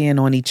honed in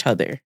on each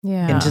other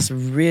and just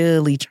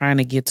really trying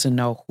to get to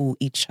know who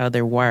each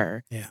other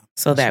were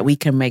so that we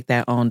can make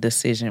that own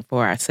decision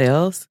for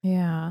ourselves.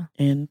 Yeah.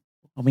 And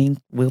I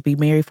mean, we'll be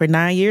married for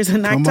 9 years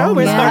in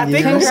October. So I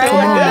think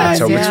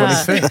October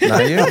 25th,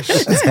 9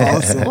 years. That's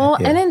awesome. Well,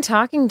 and in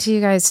talking to you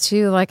guys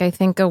too, like I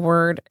think a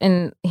word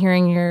in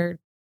hearing your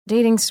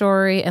dating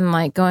story and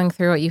like going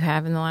through what you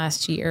have in the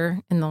last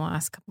year, in the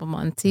last couple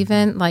months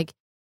even, like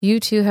you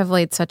two have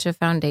laid such a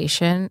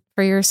foundation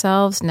for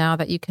yourselves now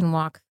that you can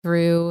walk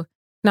through,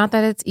 not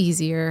that it's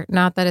easier,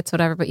 not that it's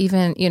whatever, but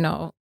even,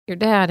 your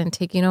dad and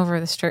taking over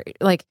the street,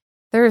 like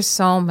there's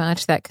so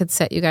much that could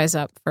set you guys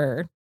up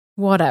for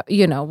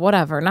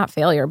whatever, not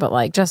failure, but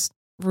like just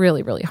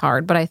really, really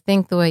hard. But I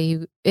think the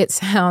way it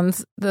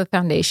sounds, the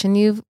foundation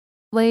you've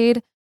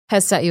laid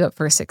has set you up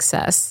for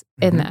success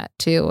in that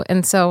too.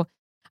 And so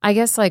I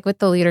guess like with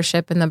the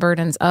leadership and the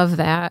burdens of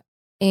that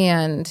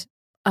and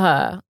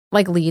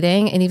like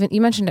leading, and even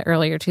you mentioned it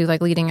earlier too,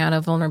 like leading out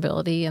of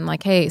vulnerability and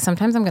like, hey,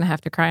 sometimes I'm going to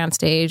have to cry on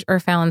stage, or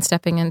Fallon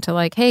stepping into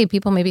like, hey,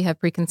 people maybe have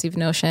preconceived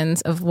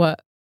notions of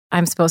what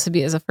I'm supposed to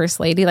be as a first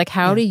lady. Like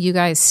how do you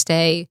guys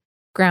stay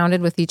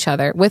grounded with each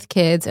other, with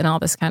kids and all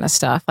this kind of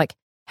stuff? Like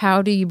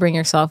how do you bring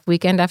yourself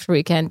weekend after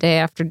weekend, day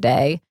after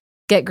day,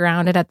 get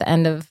grounded at the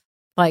end of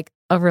like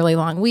a really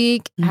long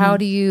week? How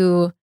do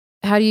you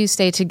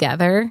stay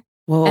together?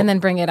 Well, and then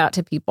bring it out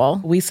to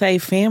people. We say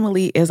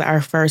family is our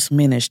first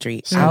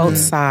ministry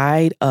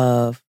outside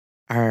of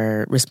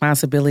our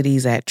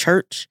responsibilities at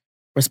church,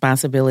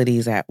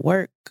 responsibilities at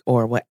work,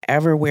 or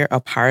whatever we're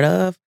a part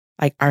of.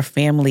 Like our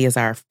family is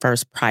our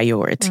first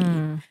priority.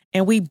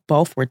 And we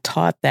both were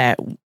taught that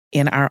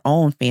in our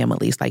own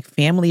families. Like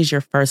family is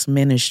your first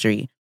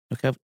ministry.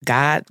 Okay?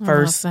 God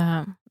first,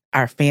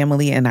 our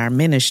family and our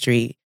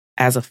ministry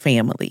as a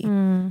family.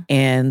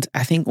 And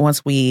I think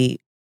once we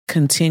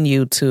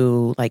continue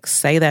to like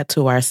say that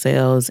to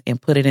ourselves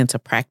and put it into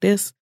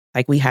practice,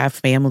 like we have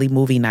family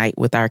movie night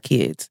with our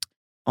kids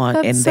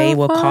they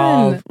will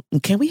call,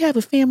 can we have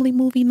a family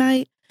movie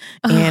night?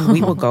 And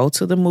we will go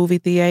to the movie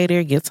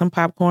theater, get some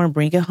popcorn,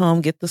 bring it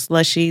home, get the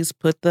slushies,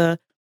 put the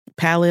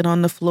pallet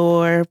on the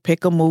floor,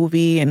 pick a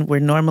movie, and we're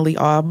normally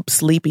all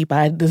sleepy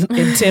in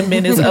 10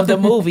 minutes of the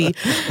movie,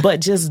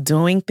 but just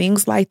doing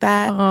things like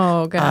that.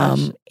 Oh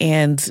gosh.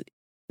 And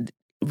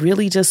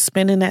really just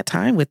spending that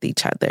time with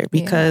each other,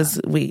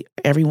 because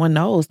everyone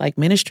knows like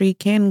ministry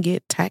can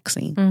get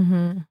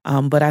taxing.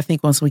 But I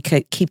think once we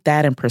keep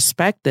that in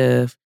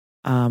perspective,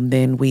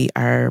 then we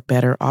are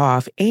better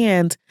off.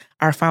 And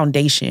our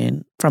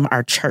foundation from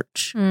our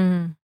church,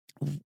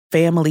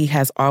 family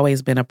has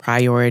always been a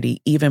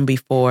priority, even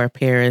before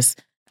Parris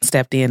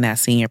stepped in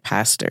as senior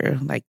pastor.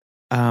 Like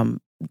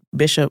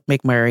Bishop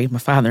McMurray, my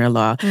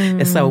father-in-law.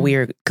 It's so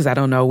weird because I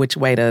don't know which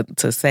way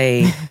to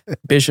say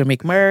Bishop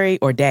McMurray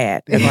or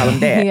Dad. I call him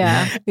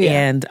Dad.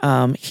 Yeah.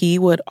 And he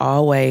would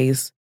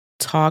always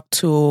talk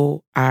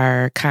to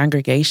our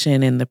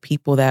congregation and the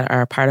people that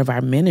are a part of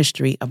our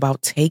ministry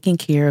about taking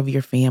care of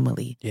your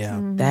family. Yeah.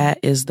 That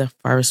is the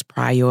first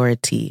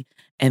priority.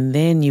 And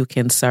then you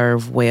can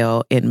serve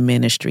well in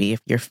ministry.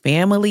 If your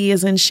family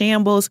is in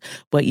shambles,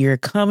 but you're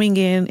coming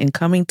in and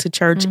coming to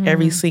church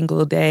every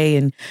single day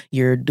and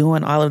you're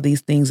doing all of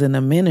these things in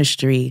the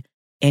ministry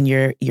and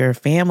your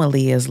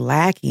family is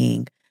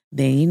lacking,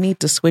 then you need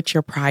to switch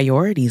your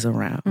priorities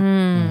around.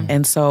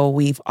 And so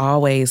we've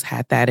always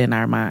had that in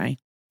our mind.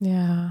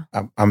 Yeah.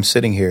 I'm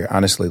sitting here,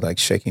 honestly, like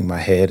shaking my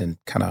head and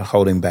kind of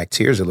holding back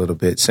tears a little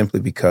bit simply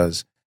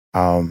because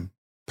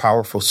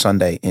Powerful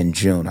Sunday in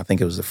June, I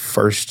think it was the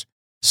first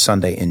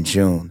Sunday in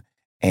June,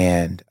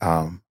 and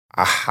a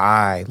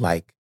high,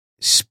 like,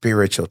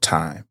 spiritual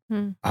time.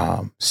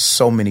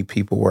 So many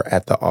people were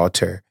at the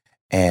altar,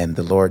 and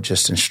the Lord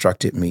just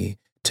instructed me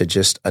to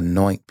just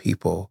anoint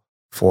people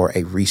for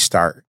a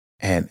restart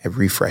and a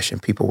refresh.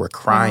 And people were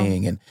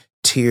crying and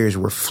tears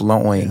were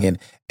flowing, and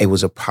it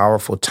was a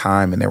powerful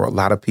time. And there were a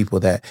lot of people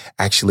that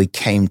actually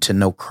came to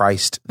know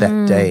Christ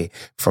that day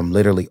from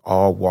literally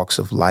all walks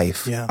of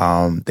life.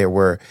 There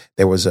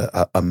was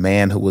a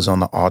man who was on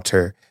the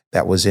altar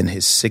that was in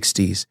his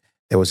 60s.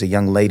 There was a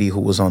young lady who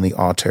was on the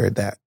altar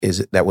that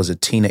is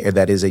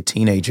a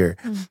teenager,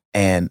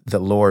 and the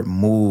Lord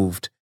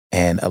moved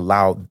and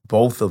allowed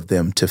both of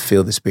them to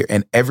feel the Spirit,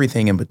 and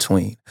everything in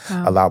between.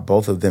 Allowed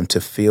both of them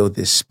to feel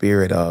this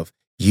spirit of,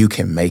 you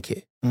can make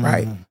it,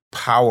 right?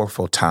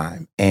 Powerful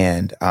time.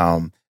 And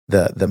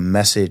the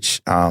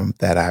message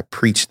that I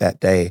preached that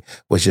day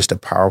was just a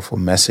powerful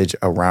message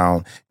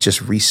around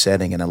just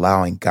resetting and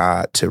allowing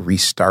God to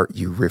restart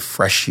you,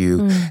 refresh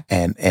you.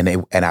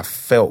 And I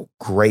felt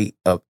great.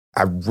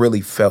 I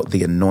really felt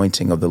the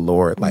anointing of the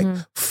Lord like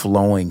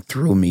flowing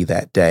through me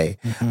that day.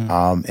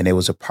 And it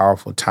was a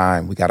powerful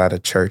time. We got out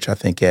of church, I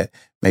think at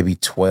maybe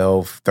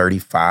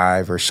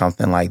 12:35 or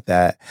something like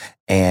that.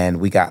 And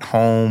we got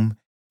home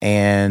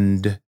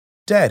and,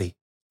 Daddy,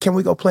 can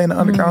we go play in the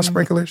underground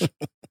sprinklers?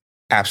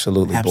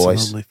 Absolutely,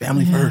 boys.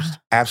 Family first.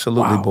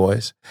 Absolutely,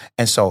 boys.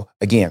 And so,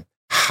 again,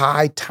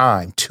 high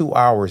time, 2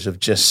 hours of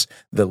just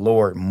the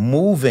Lord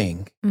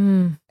moving.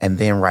 And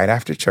then right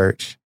after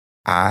church,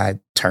 I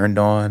turned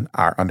on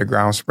our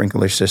underground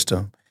sprinkler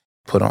system,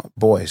 put on,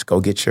 boys, go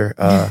get your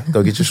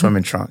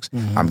swimming trunks.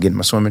 I'm getting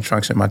my swimming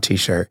trunks and my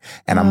t-shirt,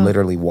 and I'm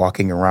literally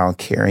walking around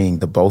carrying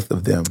the both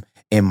of them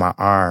in my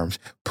arms,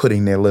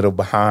 putting their little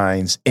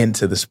behinds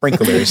into the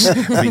sprinklers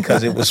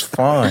because it was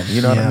fun.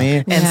 You know what I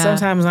mean? And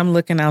sometimes I'm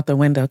looking out the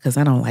window because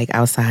I don't like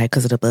outside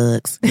because of the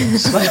bugs.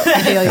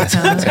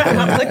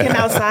 I'm looking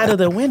outside of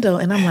the window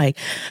and I'm like,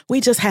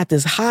 we just had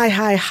this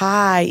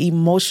high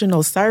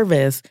emotional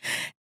service.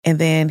 And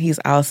then he's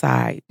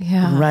outside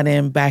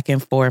running back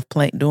and forth,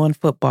 doing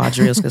football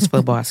drills because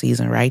football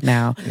season right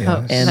now.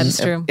 And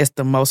that's true. It's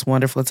the most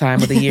wonderful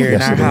time of the year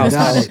in our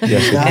household.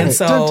 And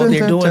so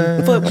they're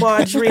doing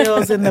football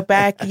drills in the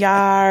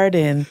backyard.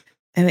 And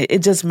it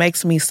just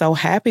makes me so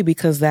happy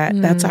because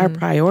that's our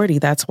priority.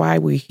 That's why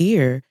we're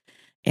here.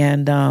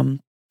 And I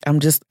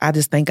just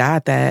thank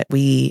God that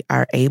we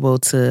are able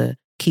to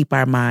keep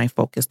our mind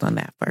focused on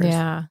that first.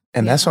 Yeah.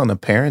 And that's on the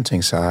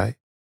parenting side.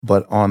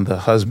 But on the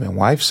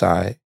husband-wife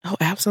side, oh,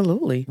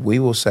 absolutely, we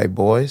will say,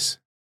 boys,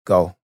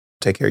 go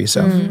take care of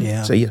yourself.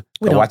 See ya.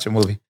 Go watch a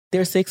movie.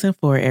 They're 6 and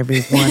 4,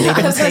 everyone. They're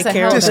going to take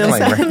care of themselves.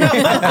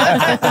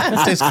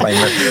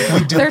 Disclaimer.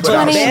 We do They're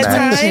 20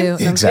 and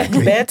 22.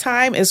 Exactly.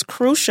 Bedtime is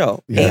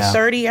crucial.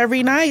 8:30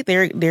 every night.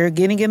 They're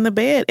getting in the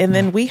bed. And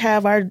then we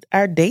have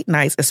our date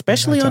nights,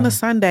 especially on a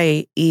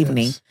Sunday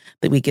evening.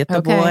 That we get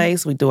the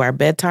boys. We do our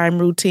bedtime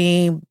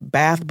routine,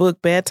 bath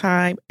book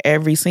bedtime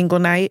every single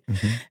night.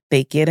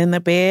 They get in the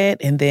bed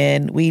and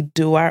then we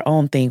do our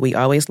own thing. We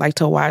always like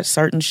to watch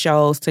certain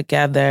shows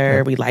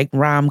together. We like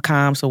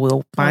rom-com, so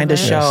we'll find a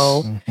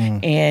show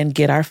and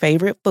get our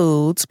favorite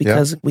foods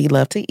because we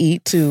love to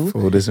eat too.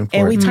 Food is important.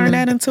 And we turn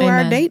that into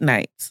our date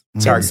nights.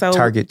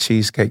 Target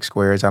cheesecake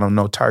squares. I don't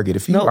know Target.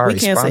 If you are a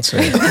sponsor.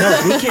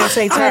 No, we can't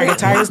say Target.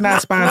 Target's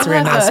not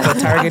sponsoring us, but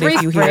Target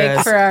if you hear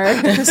us. For our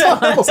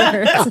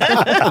sponsors.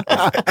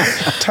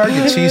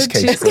 Target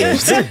cheesecake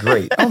squares. They're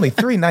great. Only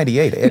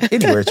 $3.98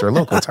 anywhere it's your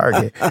local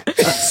Target.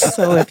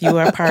 So if you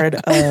are part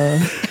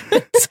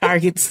of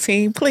Target's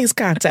team, please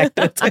contact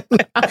us.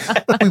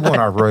 We want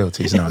our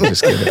royalties. No, I'm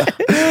just kidding.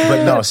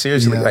 But no,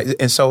 seriously. Right?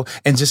 And so,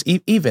 and just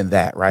even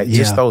that, right?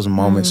 Just those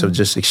moments of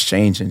just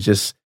exchanging,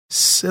 just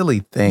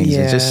silly things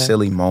and just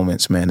silly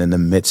moments, man, in the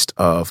midst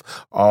of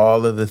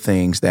all of the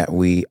things that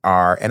we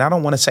are. And I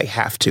don't want to say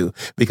have to,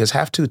 because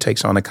have to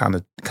takes on a kind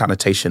of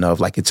connotation of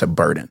like it's a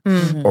burden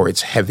or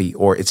it's heavy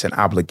or it's an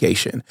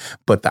obligation.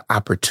 But the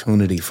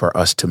opportunity for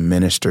us to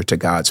minister to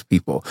God's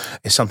people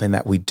is something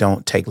that we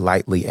don't take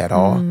lightly at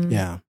all.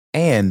 Yeah.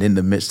 And in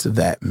the midst of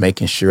that,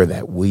 making sure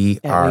that we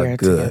are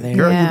good. Together.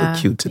 Girl, you look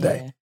cute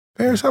today.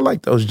 Parris, I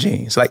like those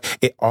jeans. Like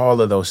all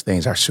of those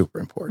things are super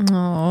important.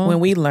 Aww. When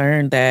we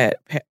learned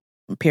that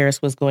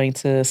Parris was going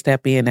to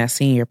step in as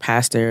senior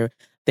pastor,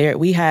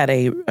 we had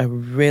a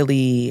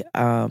really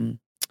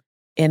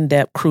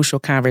in-depth, crucial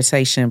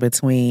conversation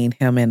between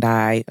him and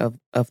I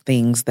of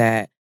things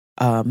that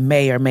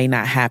may or may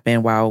not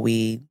happen while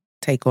we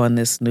take on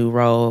this new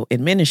role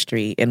in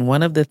ministry. And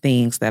one of the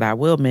things that I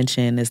will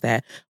mention is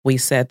that we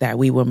said that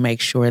we will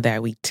make sure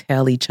that we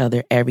tell each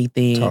other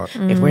everything.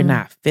 If we're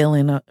not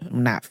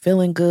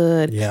feeling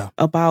good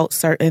about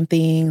certain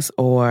things,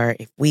 or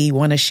if we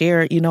want to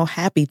share,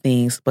 happy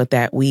things, but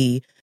that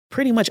we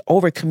pretty much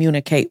over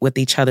communicate with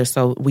each other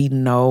so we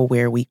know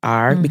where we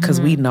are, because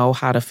we know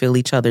how to fill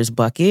each other's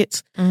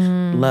buckets,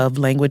 love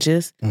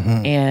languages.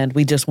 And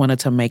we just wanted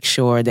to make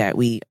sure that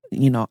we,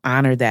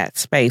 honor that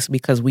space,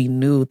 because we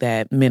knew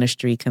that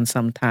ministry can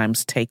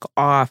sometimes take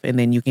off and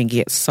then you can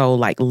get so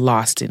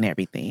lost in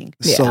everything.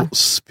 So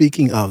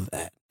speaking of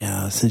that,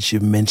 since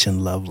you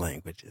mentioned love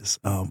languages,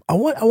 I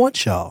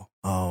want y'all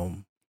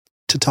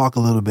to talk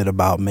a little bit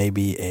about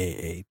maybe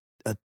a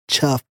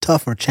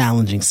tough or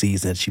challenging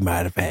season that you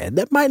might have had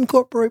that might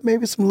incorporate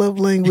maybe some love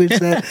language,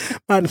 that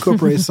might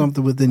incorporate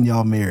something within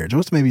y'all marriage.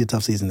 What's maybe a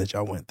tough season that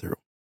y'all went through?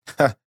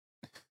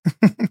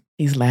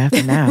 He's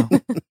laughing now.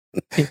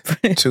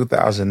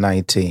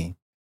 2019,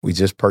 we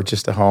just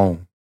purchased a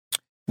home.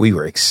 We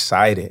were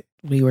excited.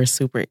 We were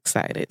super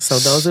excited. So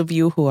those of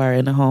you who are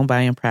in the home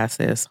buying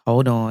process,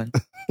 hold on.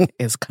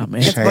 It's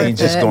coming.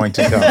 Change is going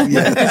to come.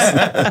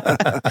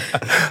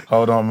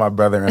 Hold on, my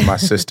brother and my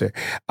sister.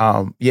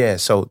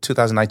 So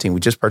 2019, we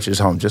just purchased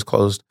a home, just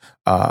closed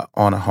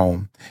on a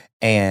home.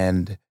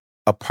 And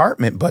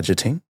apartment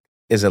budgeting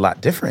is a lot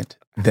different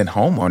than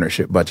home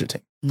ownership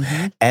budgeting.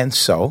 And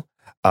so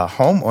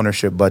home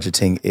ownership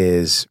budgeting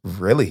is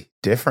really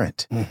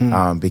different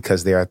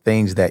because there are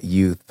things that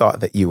you thought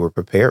that you were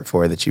prepared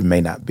for that you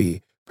may not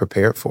be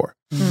prepared for.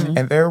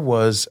 And there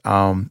was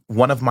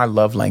one of my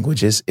love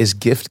languages is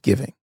gift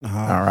giving.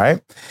 All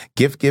right.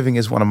 Gift giving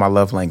is one of my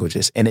love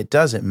languages. And it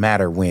doesn't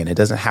matter when. It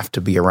doesn't have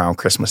to be around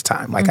Christmas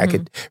time. Like I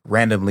could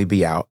randomly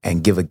be out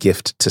and give a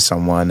gift to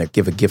someone or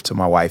give a gift to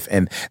my wife.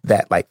 And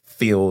that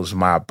fills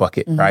my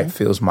bucket, right?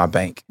 Fills my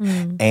bank.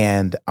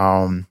 And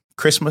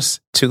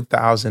Christmas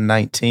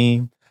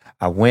 2019,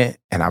 I went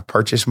and I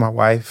purchased my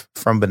wife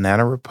from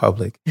Banana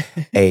Republic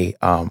a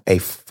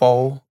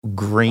faux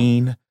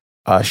green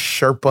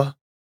Sherpa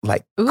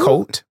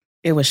coat.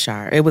 It was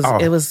sharp. It was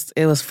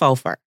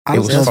faux fur. It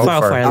was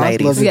faux fur,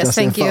 ladies. Yes,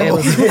 thank you. It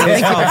was faux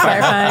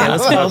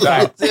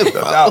fur.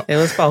 It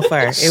was faux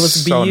fur. It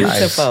was so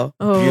beautiful.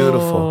 Nice.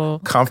 Beautiful.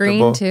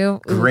 Comfortable. Green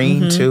too.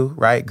 Green too,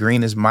 right?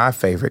 Green is my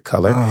favorite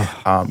color.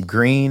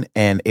 Green,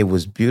 and it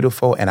was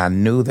beautiful, and I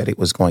knew that it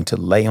was going to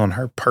lay on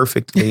her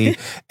perfectly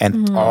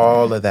and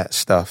all of that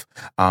stuff.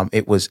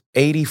 It was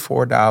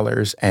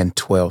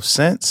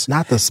 $84.12.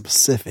 Not the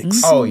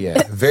specifics. Oh,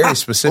 yeah. Very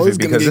specific,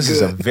 because this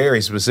is a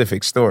very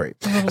specific story.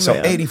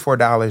 So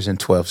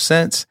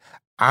 $84.12.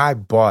 I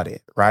bought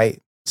it,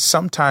 right?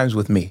 Sometimes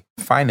with me,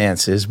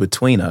 finances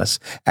between us,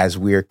 as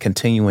we're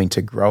continuing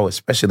to grow,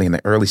 especially in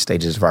the early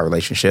stages of our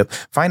relationship,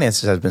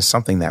 finances has been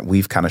something that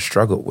we've kind of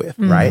struggled with,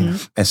 right?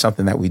 And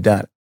something that we've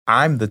done.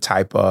 I'm the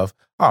type of,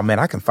 oh man,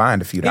 I can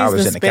find a few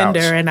dollars in the couch.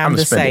 He's the spender and I'm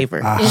the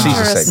saver.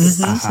 She's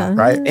a saver,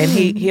 right?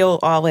 And he'll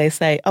always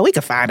say, oh, we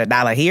could find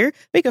 $1 here.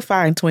 We could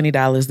find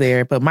 $20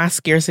 there. But my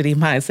scarcity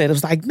mindset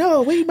was like,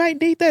 no, we might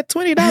need that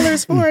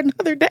 $20 for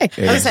another day.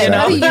 Exactly. I was saying,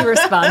 how do you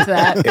respond to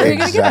that? Where are you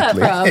going to get that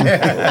from?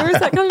 Where's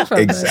that coming from?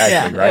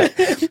 Exactly,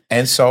 right?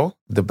 And so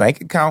the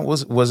bank account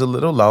was a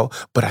little low,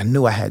 but I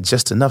knew I had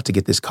just enough to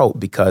get this coat,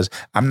 because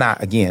I'm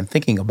not, again,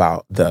 thinking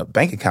about the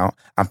bank account.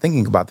 I'm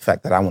thinking about the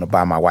fact that I want to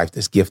buy my wife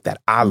this gift that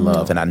I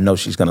love, and I know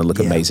she's going to look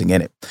amazing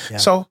in it.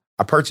 So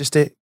I purchased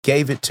it,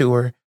 gave it to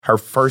her. Her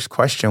first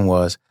question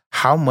was,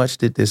 how much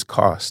did this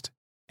cost?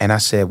 And I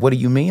said, what do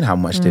you mean, how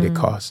much did it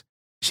cost?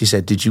 She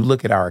said, did you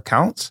look at our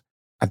accounts?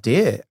 I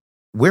did.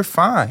 We're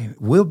fine.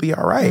 We'll be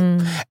all right.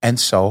 And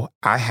so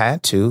I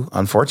had to,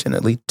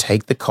 unfortunately,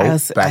 take the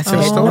coat back to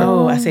the store.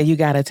 No, I said, you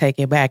got to take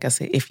it back. I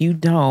said, if you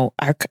don't,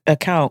 our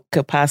account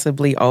could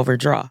possibly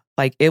overdraw.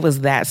 Like, it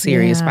was that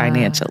serious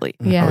financially.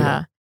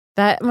 Yeah.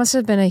 That must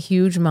have been a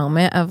huge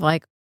moment of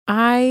like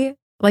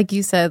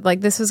you said,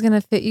 like, this was going to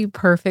fit you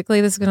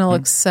perfectly. This is going to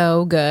look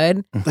so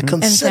good. The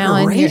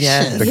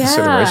consideration. The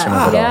consideration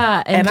of it all.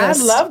 Yeah. And I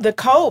love the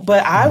coat,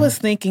 but I was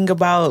thinking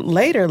about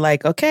later,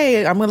 like,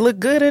 okay, I'm going to look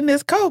good in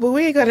this coat, but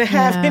we ain't going to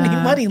have any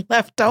money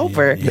left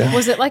over.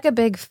 Was it like a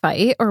big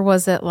fight, or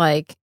was it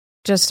like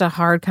just a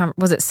hard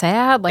was it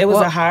sad? Like, it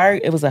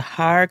was a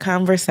hard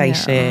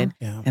conversation.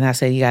 And I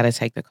said, you got to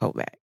take the coat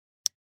back.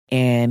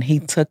 And he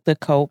took the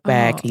coat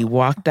back. He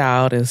walked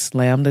out and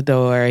slammed the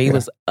door. He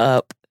was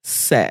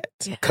upset.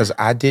 Because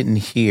I didn't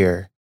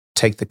hear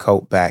take the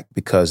coat back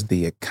because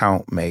the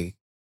account may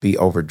be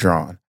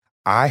overdrawn.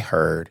 I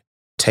heard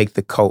take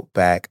the coat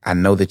back. I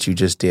know that you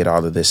just did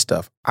all of this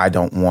stuff. I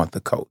don't want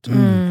the coat.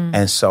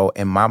 And so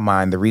in my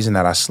mind, the reason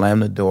that I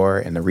slammed the door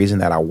and the reason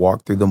that I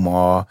walked through the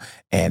mall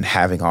and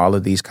having all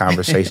of these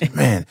conversations,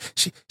 man,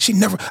 she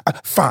never,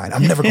 fine,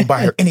 I'm never going to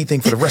buy her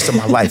anything for the rest of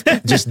my life.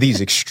 Just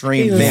these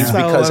extreme things so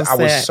because upset.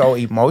 I was so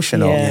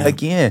emotional.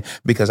 Again,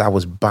 because I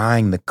was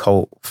buying the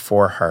coat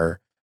for her,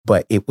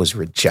 but it was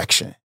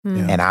rejection.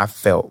 And I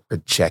felt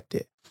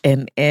rejected.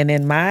 And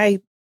in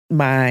my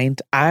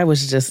mind, I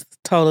was just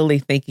totally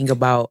thinking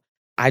about,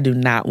 I do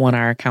not want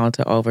our account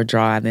to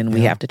overdraw, and then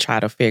we have to try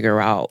to figure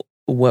out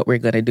what we're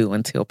going to do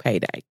until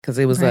payday, because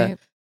it was a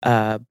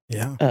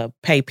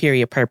pay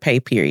period per pay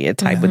period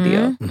type of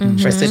deal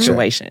for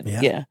situation.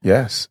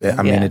 Yes.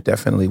 I mean, it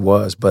definitely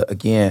was. But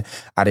again,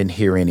 I didn't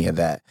hear any of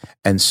that.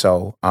 And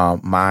so I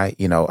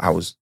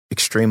was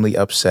extremely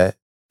upset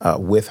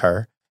with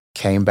her,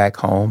 came back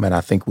home, and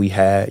I think we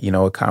had,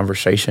 a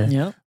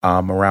conversation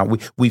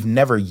around, we've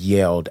never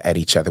yelled at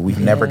each other. We've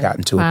never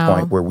gotten to a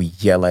point where we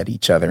yell at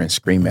each other and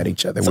scream at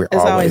each other. So it's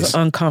always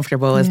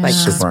uncomfortable. It's like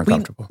super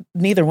uncomfortable.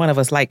 Neither one of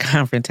us like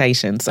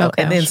confrontation. So,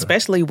 and then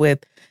especially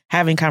with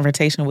having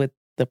confrontation with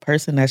the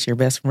person that's your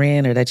best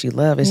friend or that you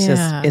love, it's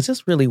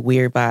just really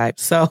weird vibes.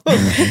 So,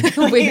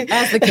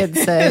 as the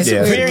kids say,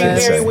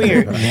 very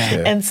weird.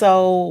 And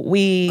so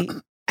we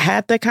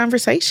had the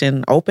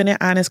conversation, open and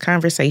honest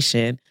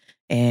conversation.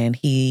 And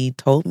he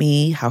told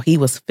me how he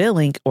was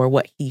feeling or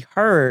what he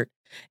heard.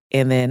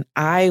 And then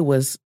I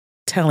was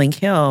telling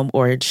him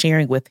or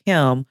sharing with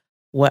him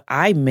what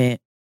I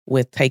meant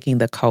with taking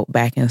the coat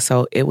back. And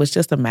so it was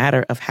just a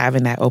matter of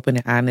having that open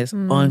and honest,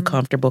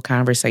 uncomfortable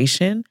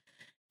conversation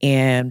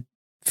and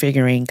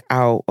figuring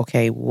out,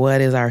 okay, what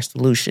is our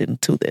solution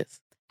to this?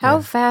 How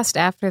fast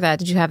after that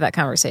did you have that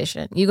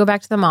conversation? You go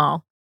back to the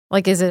mall.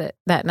 Like, is it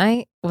that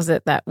night? Was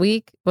it that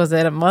week? Was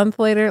it a month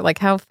later? Like,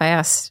 how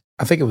fast?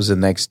 I think it was the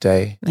next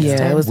day.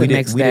 It was the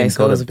next day. We didn't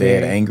go to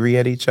bed angry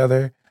at each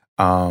other,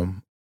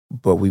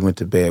 but we went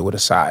to bed with a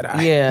side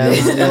eye. Yeah,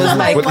 it was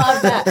like, I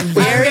love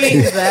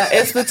that.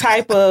 It's the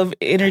type of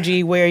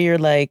energy where you're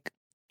like,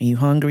 "Are you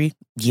hungry?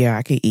 Yeah,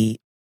 I could eat."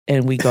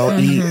 And we go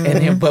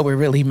eat, but we're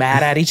really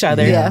mad at each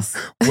other. Yes.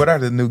 What are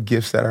the new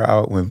gifts that are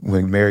out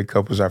when married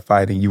couples are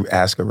fighting? You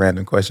ask a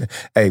random question.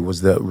 Hey, was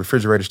the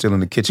refrigerator still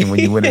in the kitchen when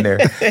you went in there?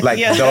 Like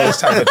those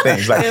type of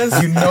things. Like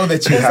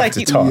that you have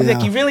to talk.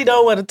 Like you really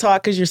don't want to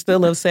talk because you're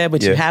still upset,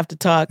 but you have to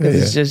talk because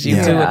it's just you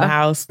two in the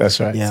house. That's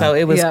right. Yeah. So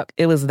it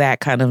was that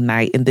kind of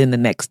night, and then the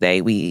next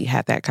day we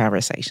had that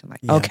conversation.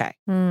 Like, okay,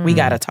 we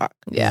got to talk.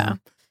 Yeah.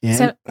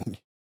 So,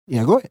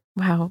 go ahead.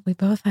 Wow, we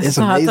both have It's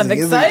thoughts. I'm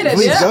amazing. excited.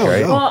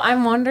 Go. Well,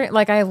 I'm wondering,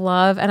 like, I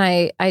love, and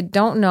I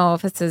don't know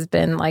if this has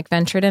been like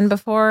ventured in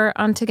before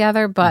on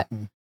Together, but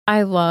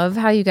I love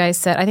how you guys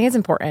said, I think it's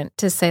important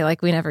to say,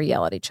 like, we never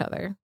yell at each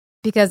other,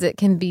 because it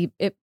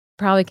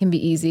probably can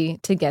be easy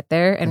to get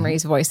there and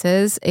raise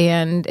voices.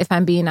 And if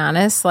I'm being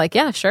honest, like,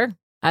 yeah, sure,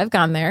 I've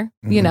gone there,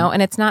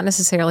 and it's not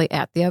necessarily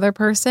at the other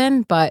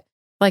person, but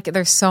like,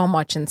 there's so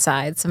much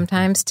inside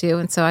sometimes too.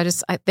 And so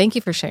I thank you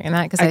for sharing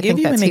that, because I think that's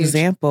huge. I'll give you an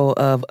example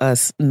of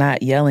us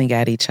not yelling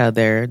at each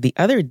other. The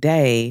other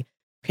day,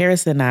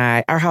 Parris and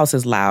I, our house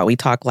is loud. We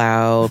talk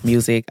loud,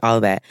 music, all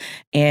of that.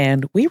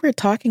 And we were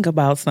talking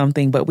about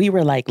something, but we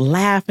were like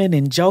laughing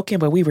and joking,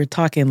 but we were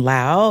talking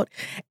loud.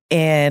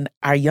 And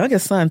our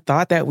youngest son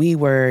thought that we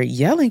were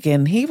yelling,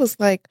 and he was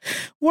like,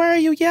 "Why are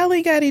you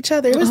yelling at each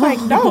other?" It was like,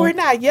 "No, we're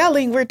not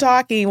yelling. We're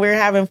talking. We're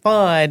having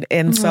fun."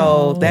 And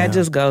so that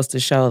just goes to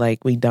show,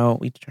 like, we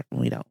don't.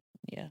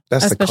 Yeah,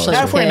 that's especially the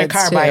culture. If we're in the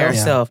car by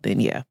ourselves,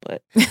 then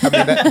but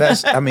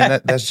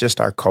that's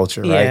just our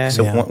culture, right?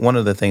 So one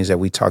of the things that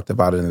we talked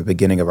about in the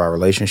beginning of our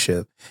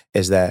relationship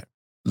is that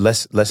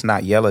let's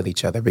not yell at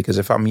each other, because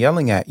if I'm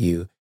yelling at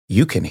you,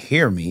 you can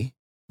hear me,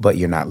 but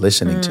you're not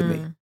listening to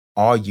me.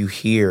 All you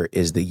hear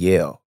is the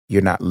yell.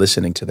 You're not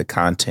listening to the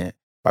content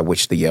by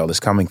which the yell is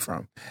coming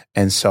from.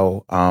 And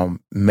so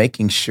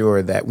making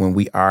sure that when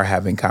we are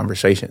having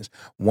conversations,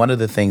 one of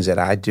the things that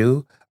I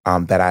do,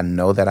 that I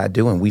know that I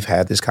do, and we've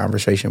had this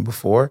conversation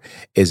before,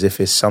 is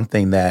if it's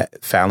something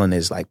that Fallon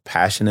is like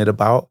passionate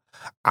about,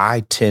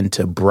 I tend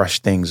to brush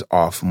things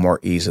off more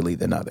easily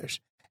than others.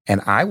 And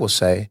I will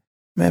say,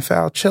 "Man,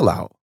 Fal, chill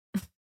out."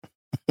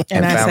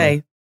 And I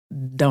say,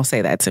 "Don't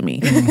say that to me.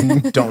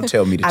 Don't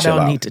tell me to chill out.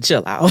 I don't need to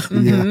chill out.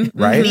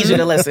 Right? I need you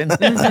to listen."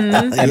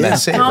 And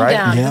that's it, calm right?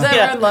 down.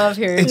 I love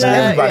hearing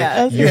that.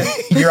 Everybody,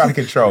 you're out of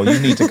control. You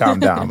need to calm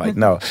down. Like,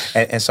 no.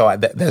 And so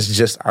that's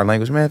just our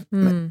language,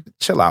 man.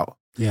 Chill out.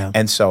 Yeah.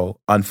 And so,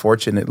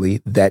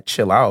 unfortunately, that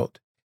chill out,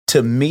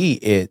 to me,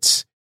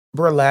 it's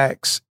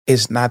relax.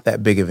 It's not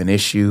that big of an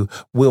issue.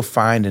 We'll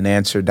find an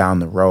answer down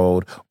the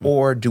road.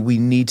 Or do we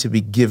need to be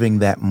giving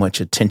that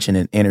much attention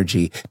and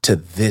energy to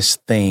this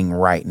thing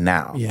right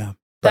now? Yeah.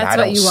 But that's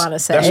what you want to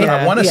say. That's what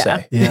I want to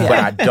say. Yeah. But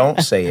I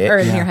don't say it. Or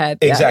in your head.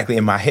 Exactly,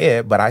 in my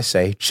head, but I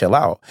say chill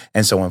out.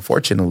 And so,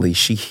 unfortunately,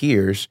 she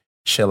hears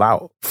chill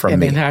out from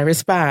me. And then I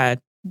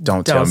respond,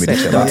 Don't tell me to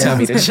chill Don't out. tell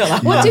me to chill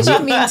out. What did you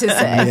mean to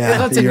say?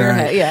 What's in your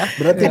head? Yeah.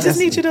 But I think I just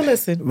need you to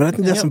listen. But I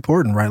think that's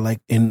important, right? Like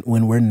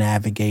when we're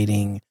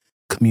navigating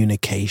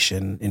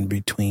communication in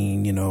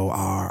between,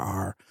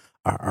 our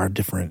our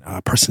different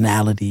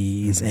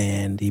personalities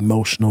and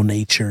emotional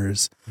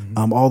natures.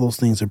 All those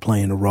things are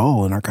playing a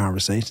role in our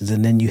conversations.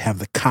 And then you have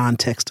the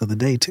context of the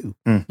day too,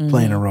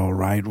 playing a role,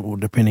 right? Well,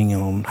 depending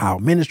on how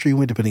ministry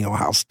went, depending on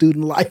how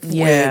student life went.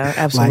 Yeah,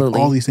 absolutely. Like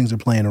all these things are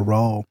playing a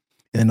role.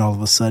 And then all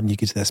of a sudden you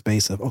get to that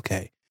space of,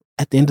 okay,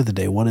 at the end of the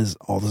day, what is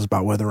all this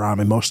about, whether I'm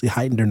emotionally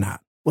heightened or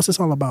not? What's this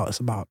all about? It's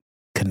about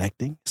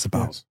connecting. It's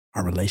about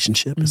our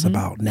relationship. It's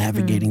about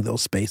navigating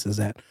those spaces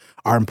that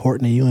are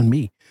important to you and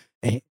me.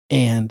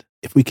 And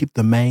if we keep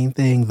the main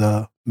thing,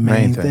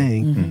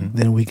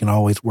 then we can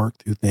always work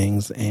through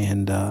things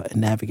and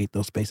navigate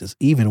those spaces,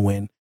 even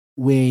when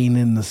we ain't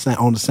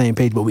on the same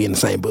page, but we in the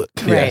same book.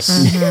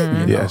 Yes.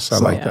 Yes, I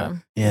like that.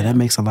 Yeah, that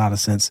makes a lot of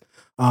sense.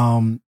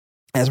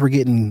 As we're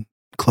getting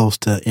close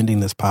to ending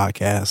this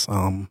podcast,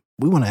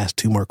 we want to ask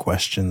 2 more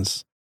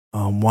questions.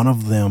 One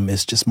of them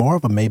is just more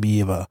of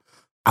a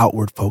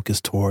outward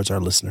focus towards our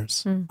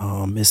listeners.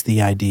 It's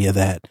the idea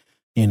that,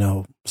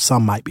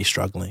 some might be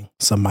struggling,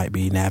 some might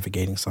be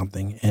navigating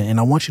something. And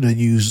I want you to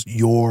use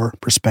your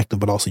perspective,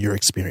 but also your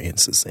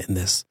experiences in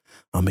this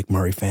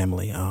McMurray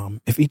family.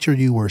 If each of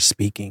you were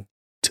speaking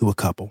to a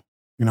couple,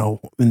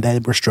 and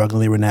that we're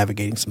struggling, we're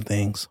navigating some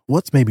things,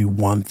 what's maybe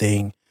one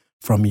thing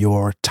from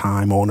your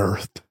time on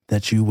earth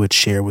that you would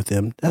share with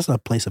them as a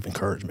place of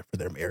encouragement for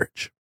their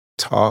marriage?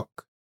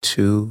 Talk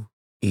to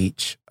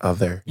each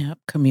other. Yep.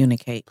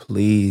 Communicate.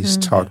 Please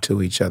talk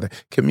to each other.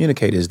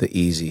 Communicate is the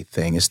easy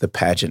thing. It's the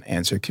pageant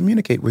answer.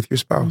 Communicate with your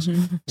spouse.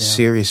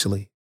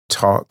 Seriously,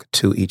 talk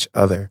to each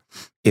other.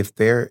 If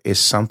there is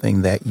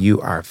something that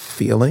you are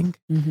feeling,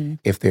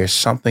 if there's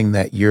something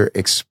that you're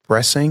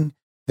expressing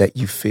that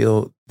you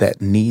feel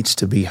that needs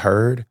to be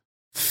heard,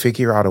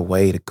 figure out a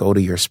way to go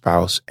to your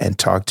spouse and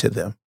talk to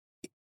them,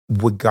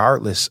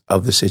 regardless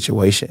of the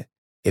situation.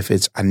 If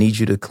it's, I need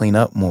you to clean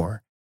up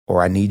more,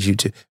 or I need you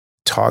to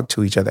talk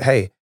to each other.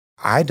 Hey,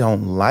 I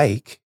don't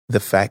like the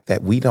fact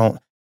that we don't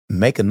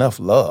make enough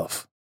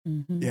love.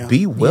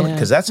 Be willing,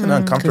 because that's an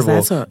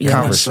uncomfortable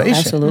conversation.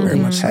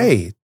 Absolutely.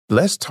 Hey,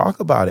 let's talk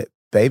about it,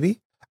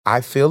 baby.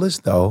 I feel as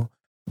though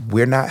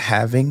we're not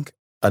having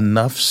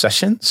enough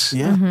sessions.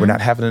 We're not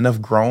having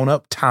enough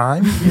grown-up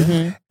time.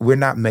 We're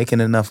not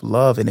making enough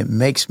love, and it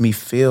makes me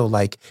feel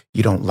like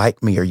you don't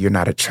like me, or you're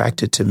not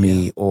attracted to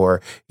me, or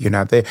you're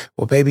not there.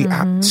 Well, baby,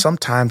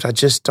 sometimes I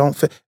just don't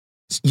feel.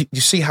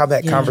 You see how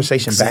that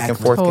conversation back and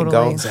forth can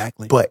go?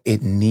 Exactly. But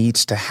it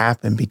needs to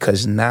happen,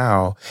 because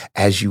now,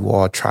 as you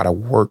all try to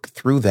work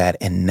through that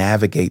and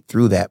navigate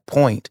through that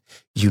point,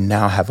 you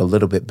now have a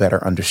little bit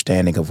better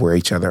understanding of where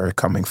each other are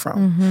coming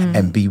from,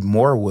 and be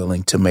more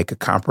willing to make a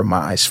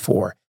compromise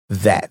for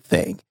that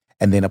thing.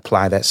 And then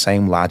apply that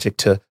same logic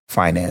to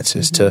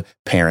finances, to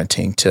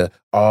parenting, to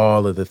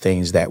all of the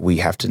things that we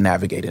have to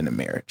navigate in a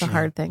marriage. The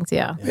hard things,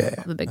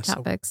 the big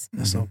topics.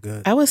 That's so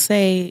good. I would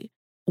say,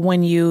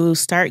 when you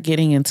start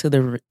getting into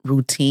the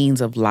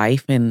routines of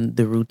life and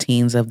the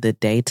routines of the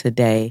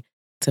day-to-day,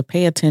 to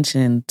pay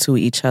attention to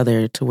each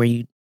other to where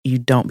you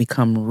don't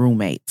become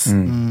roommates.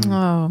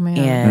 Oh, man.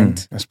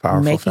 And that's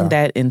powerful. Making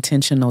that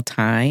intentional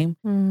time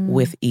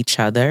with each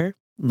other.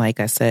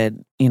 Like I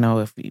said,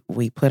 if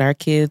we put our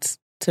kids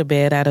to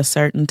bed at a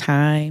certain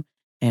time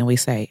and we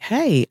say,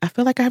 hey, I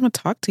feel like I haven't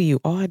talked to you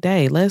all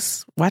day.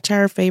 Let's watch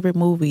our favorite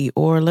movie,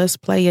 or let's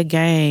play a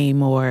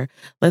game, or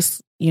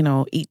let's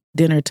eat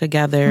dinner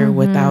together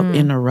without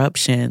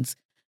interruptions.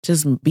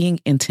 Just being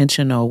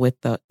intentional with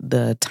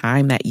the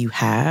time that you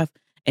have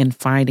and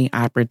finding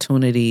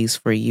opportunities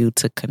for you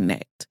to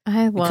connect.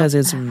 I love because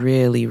it's that.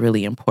 really,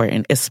 really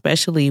important,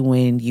 especially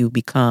when you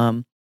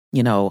become,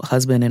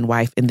 husband and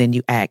wife, and then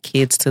you add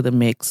kids to the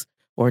mix,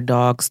 or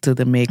dogs to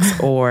the mix,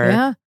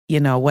 or,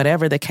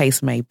 whatever the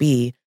case may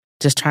be.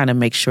 Just trying to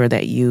make sure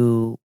that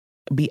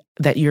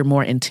you're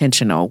more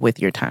intentional with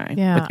your time.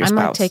 Yeah, with your I'm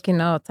spouse. like taking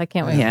notes. I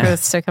can't wait for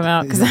this to come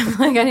out, because I'm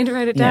like, I need to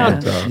write it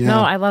down.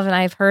 No, I love it.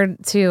 I've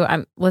heard too,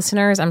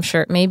 listeners, I'm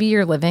sure maybe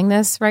you're living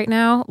this right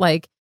now.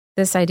 Like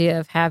this idea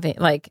of having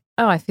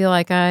I feel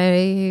like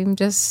I'm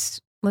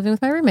just living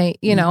with my roommate,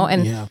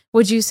 and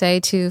would you say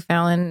to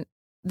Fallon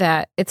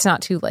that it's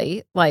not too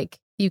late? Like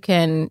you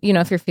can,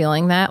 if you're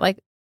feeling that,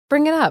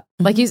 bring it up.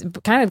 Like you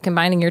kind of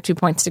combining your 2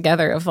 points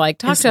together of talk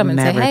to them and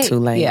say, hey, too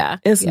late.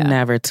 It's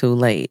never too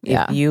late.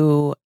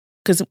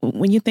 Because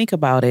when you think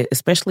about it,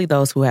 especially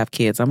those who have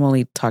kids, I'm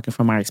only talking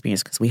from our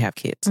experience because we have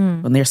kids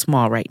when they're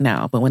small right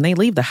now. But when they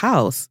leave the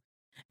house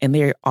and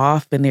they're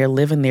off and they're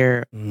living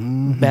their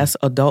best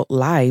adult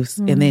lives,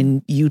 and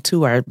then you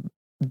two are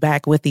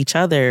back with each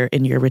other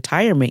in your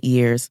retirement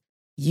years,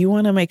 you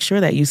want to make sure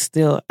that you're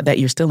still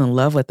in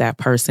love with that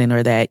person,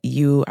 or that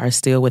you are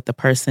still with the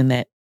person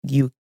that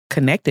you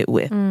connected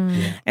with.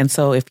 And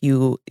so if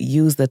you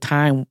use the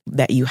time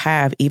that you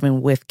have,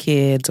 even with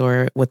kids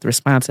or with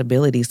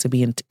responsibilities, to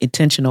be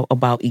intentional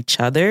about each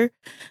other,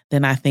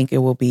 then I think it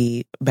will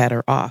be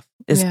better off.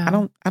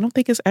 I don't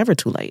think it's ever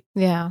too late.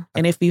 Yeah.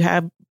 And if you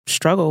have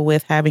struggle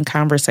with having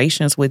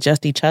conversations with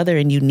just each other,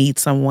 and you need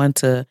someone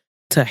to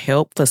to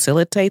help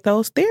facilitate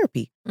those,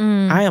 therapy.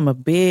 I am a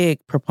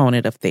big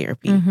proponent of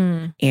therapy.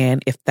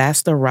 And if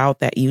that's the route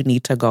that you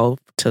need to go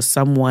to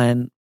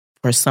someone,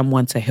 for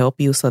someone to help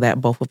you so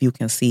that both of you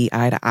can see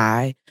eye to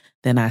eye,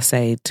 then I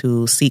say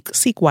to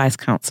seek wise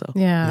counsel.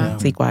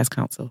 Seek wise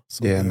counsel.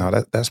 No,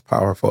 that's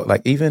powerful.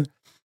 Like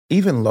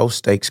even low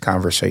stakes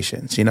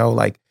conversations,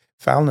 like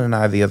Fallon and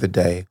I the other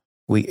day,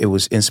 it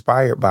was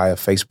inspired by a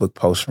Facebook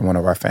post from one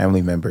of our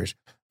family members,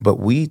 but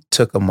we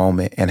took a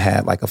moment and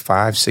had like a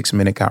 5-6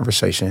 minute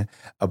conversation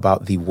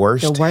about the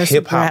worst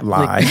hip hop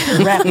line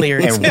rap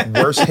lyrics and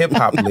worst hip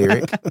hop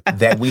lyric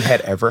that we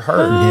had ever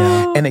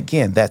heard. And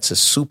again, that's a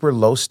super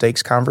low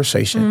stakes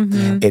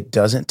conversation. It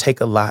doesn't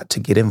take a lot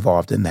to get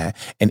involved in that.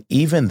 And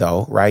even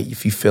though, right,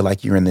 if you feel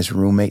like you're in this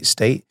roommate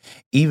state,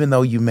 even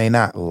though you may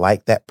not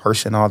like that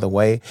person all the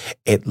way,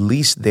 at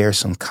least there's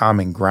some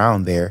common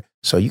ground there.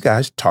 So you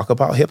guys talk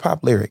about hip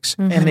hop lyrics.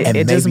 And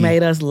it just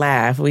made us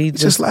laugh. We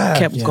just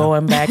kept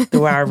going back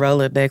through our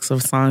Rolodex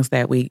of songs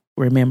that we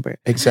remember.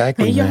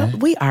 Exactly. And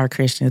we are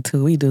Christian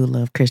too. We do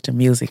love Christian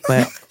music,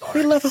 but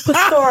we love it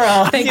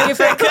pastoral. Thank you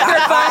for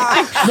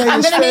clarifying.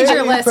 I'm going to need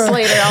your list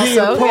later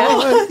also.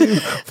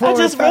 I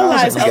just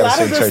realized a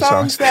lot of the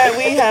songs that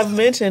we have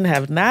mentioned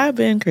have not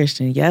been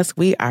Christian. Yes,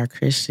 we are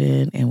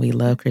Christian and we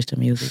love Christian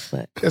music,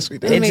 but yes, we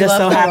do. It just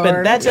so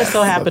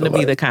happened to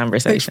be the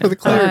conversation. Thanks for the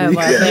clarity.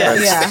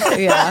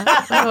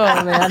 Yeah.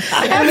 Oh, man.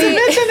 I had to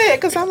mention it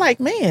because I'm like,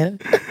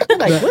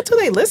 what do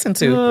they listen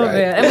to?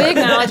 And we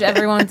acknowledge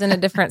everyone's in a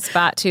different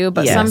spot too,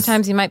 but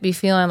sometimes you might be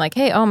feeling like,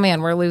 hey, oh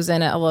man, we're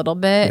losing it a little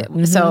bit.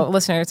 So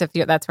listeners, if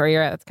that's where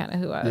you're at, that's kind of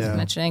who I was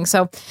mentioning.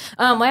 So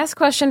last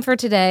question for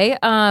today.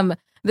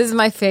 This is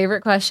my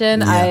favorite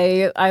question.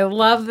 I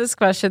love this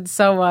question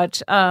so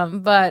much.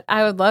 But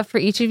I would love for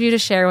each of you to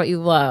share what you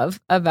love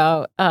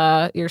about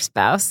your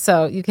spouse.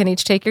 So you can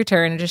each take your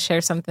turn and just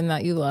share something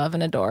that you love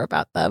and adore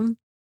about them.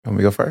 Want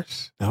me to go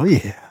first? Oh,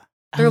 yeah.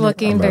 They're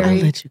looking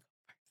very cutely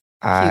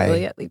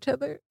I at each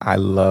other. I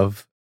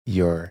love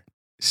your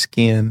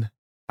skin.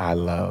 I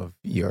love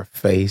your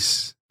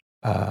face.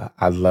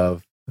 I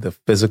love the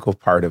physical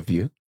part of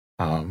you.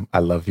 I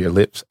love your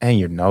lips and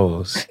your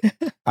nose.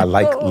 I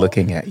like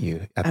looking at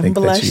you. I'm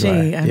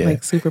blushing. I'm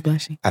like super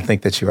blushing. I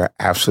think that you are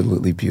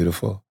absolutely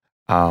beautiful.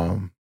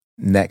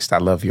 Next, I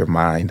love your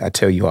mind. I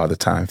tell you all the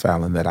time,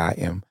 Fallon, that I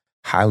am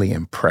highly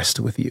impressed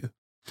with you.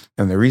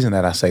 And the reason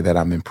that I say that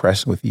I'm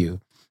impressed with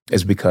you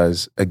is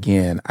because,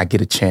 again, I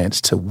get a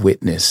chance to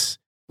witness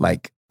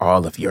like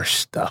all of your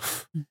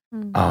stuff,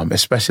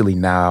 especially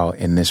now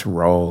in this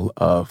role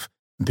of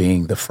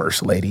being the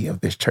first lady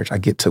of this church. I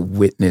get to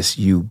witness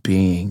you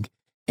being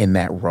in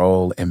that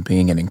role and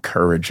being an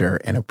encourager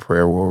and a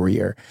prayer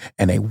warrior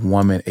and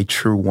a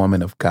true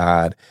woman of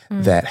God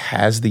that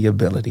has the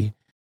ability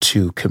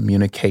to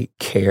communicate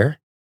care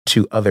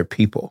to other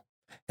people.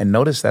 And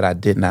notice that I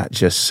did not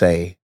just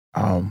say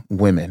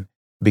women,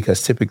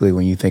 because typically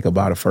when you think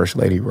about a first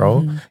lady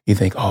role, you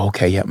think, oh,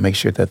 okay, yeah, make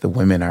sure that the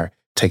women are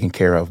taken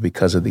care of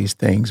because of these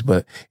things.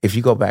 But if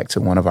you go back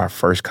to one of our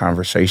first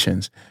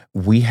conversations,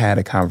 we had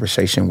a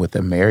conversation with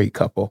a married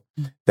couple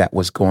that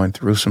was going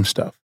through some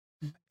stuff.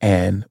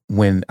 And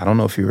when, I don't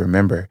know if you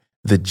remember,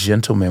 the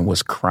gentleman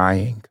was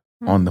crying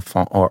on the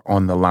phone or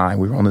on the line.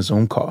 We were on a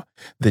Zoom call.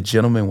 The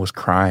gentleman was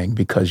crying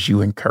because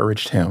you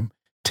encouraged him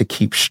to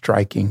keep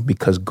striking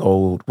because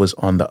gold was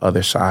on the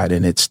other side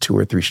and it's 2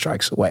 or 3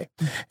 strikes away.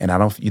 And I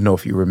don't,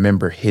 if you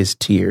remember his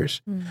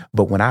tears,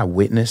 but when I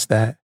witnessed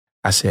that,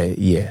 I said,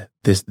 yeah,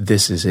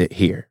 this is it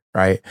here.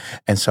 Right.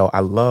 And so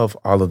I love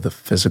all of the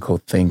physical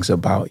things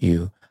about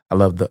you. I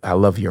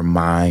love your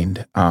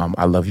mind.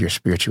 I love your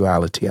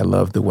spirituality. I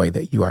love the way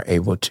that you are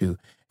able to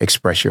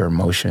express your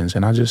emotions.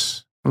 And I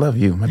love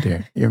you, my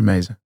dear. You're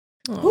amazing.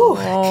 Ooh,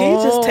 can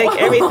you just take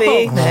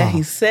everything that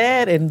he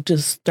said and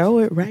just throw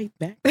it right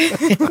back?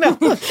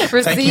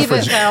 Receive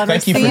it, Val.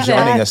 Thank you for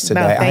joining us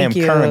today. I am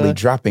currently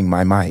dropping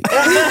my mic.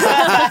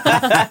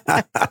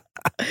 I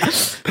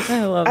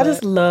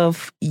just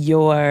love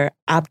your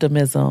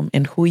optimism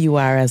and who you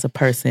are as a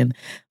person.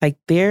 Like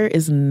there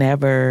is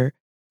never,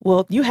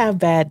 you have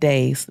bad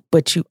days,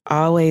 but you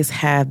always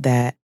have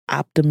that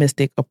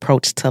optimistic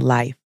approach to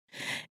life.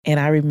 And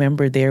I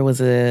remember there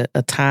was a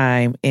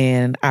time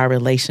in our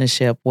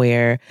relationship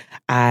where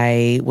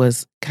I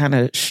was kind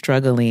of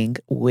struggling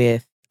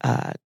with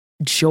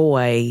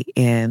joy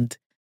and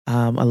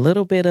a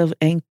little bit of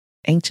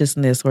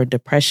anxiousness or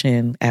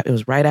depression. It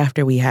was right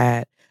after we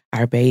had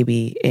our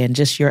baby, and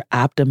just your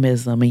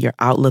optimism and your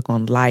outlook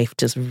on life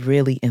just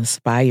really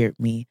inspired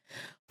me.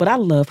 But I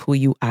love who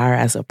you are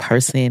as a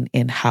person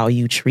and how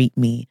you treat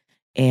me.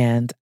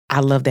 And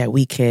I love that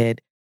we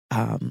could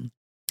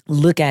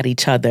look at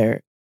each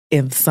other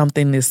in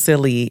something that's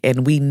silly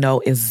and we know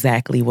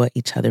exactly what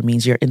each other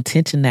means. Your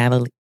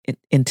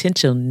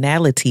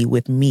intentionality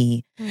with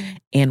me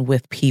and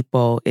with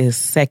people is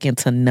second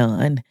to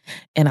none.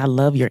 And I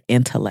love your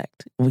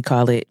intellect.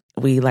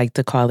 We like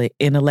to call it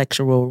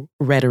intellectual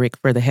rhetoric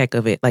for the heck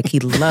of it. Like he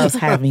loves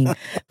having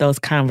those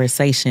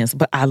conversations,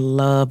 but I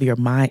love your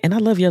mind and I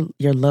love your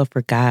love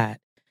for God.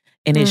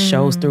 And it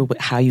shows through with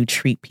how you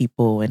treat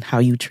people and how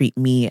you treat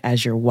me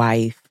as your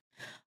wife.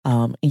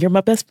 And you're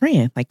my best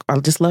friend. Like, I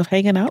just love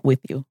hanging out with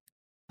you.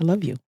 I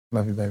love you.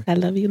 Love you, baby. I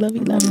love you, love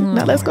you, love you.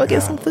 Now let's go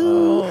get some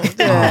food.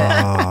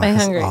 I'm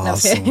hungry.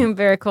 Awesome. Okay,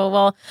 very cool.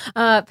 Well,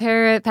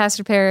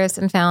 Pastor Parris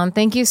and Fallon,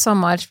 thank you so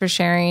much for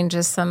sharing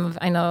just some of,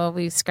 I know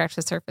we scratched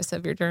the surface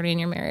of your journey in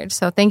your marriage.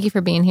 So thank you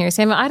for being here.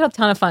 Samuel, I had a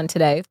ton of fun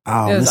today.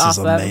 Oh, It was this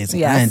awesome. is amazing.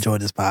 Yes. I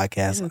enjoyed this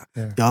podcast.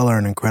 Y'all are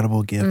an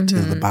incredible gift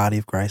to the body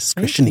of Christ,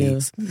 Thank Christian you.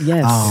 needs.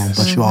 Yes.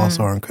 But you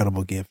also are an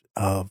incredible gift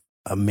of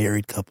a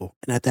married couple,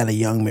 and at that, a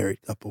young married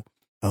couple,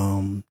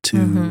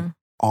 to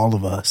all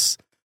of us,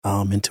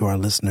 and to our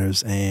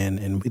listeners.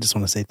 And we just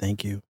want to say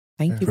thank you.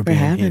 Thank you For for being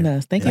having here.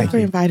 us. Thank you for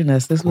inviting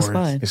us. This was Of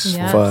course. fun. It's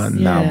Yes.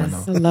 phenomenal.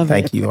 Yes, I love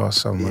Thank it. you all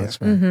so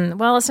much, man.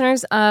 Well,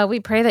 listeners, we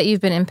pray that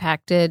you've been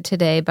impacted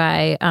today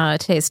by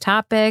today's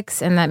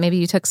topics, and that maybe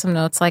you took some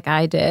notes like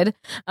I did,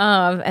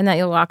 and that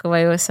you'll walk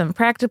away with some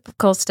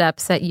practical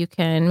steps that you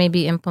can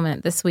maybe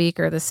implement this week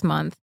or this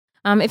month.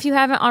 If you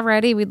haven't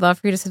already, we'd love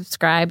for you to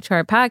subscribe to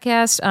our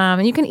podcast,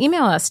 and you can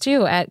email us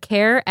too at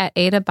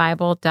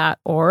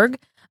care@adabible.org.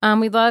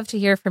 We'd love to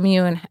hear from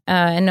you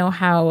and know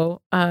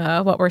how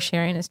what we're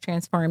sharing is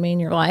transforming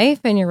your life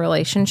and your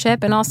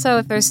relationship. And also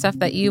if there's stuff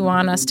that you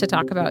want us to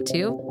talk about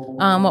too,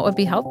 what would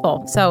be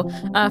helpful. So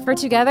for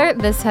Together,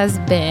 this has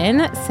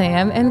been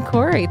Sam and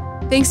Cori.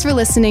 Thanks for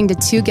listening to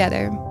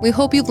Together. We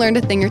hope you've learned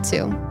a thing or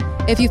two.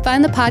 If you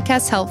find the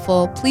podcast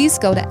helpful, please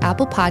go to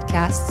Apple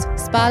Podcasts,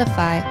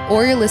 Spotify,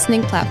 or your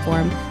listening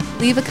platform,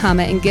 leave a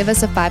comment, and give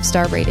us a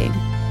 5-star rating.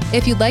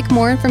 If you'd like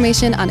more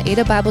information on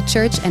Ada Bible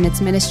Church and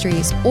its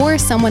ministries, or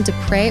someone to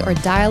pray or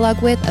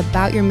dialogue with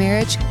about your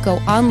marriage, go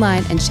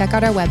online and check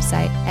out our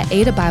website at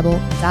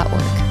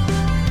adabible.org.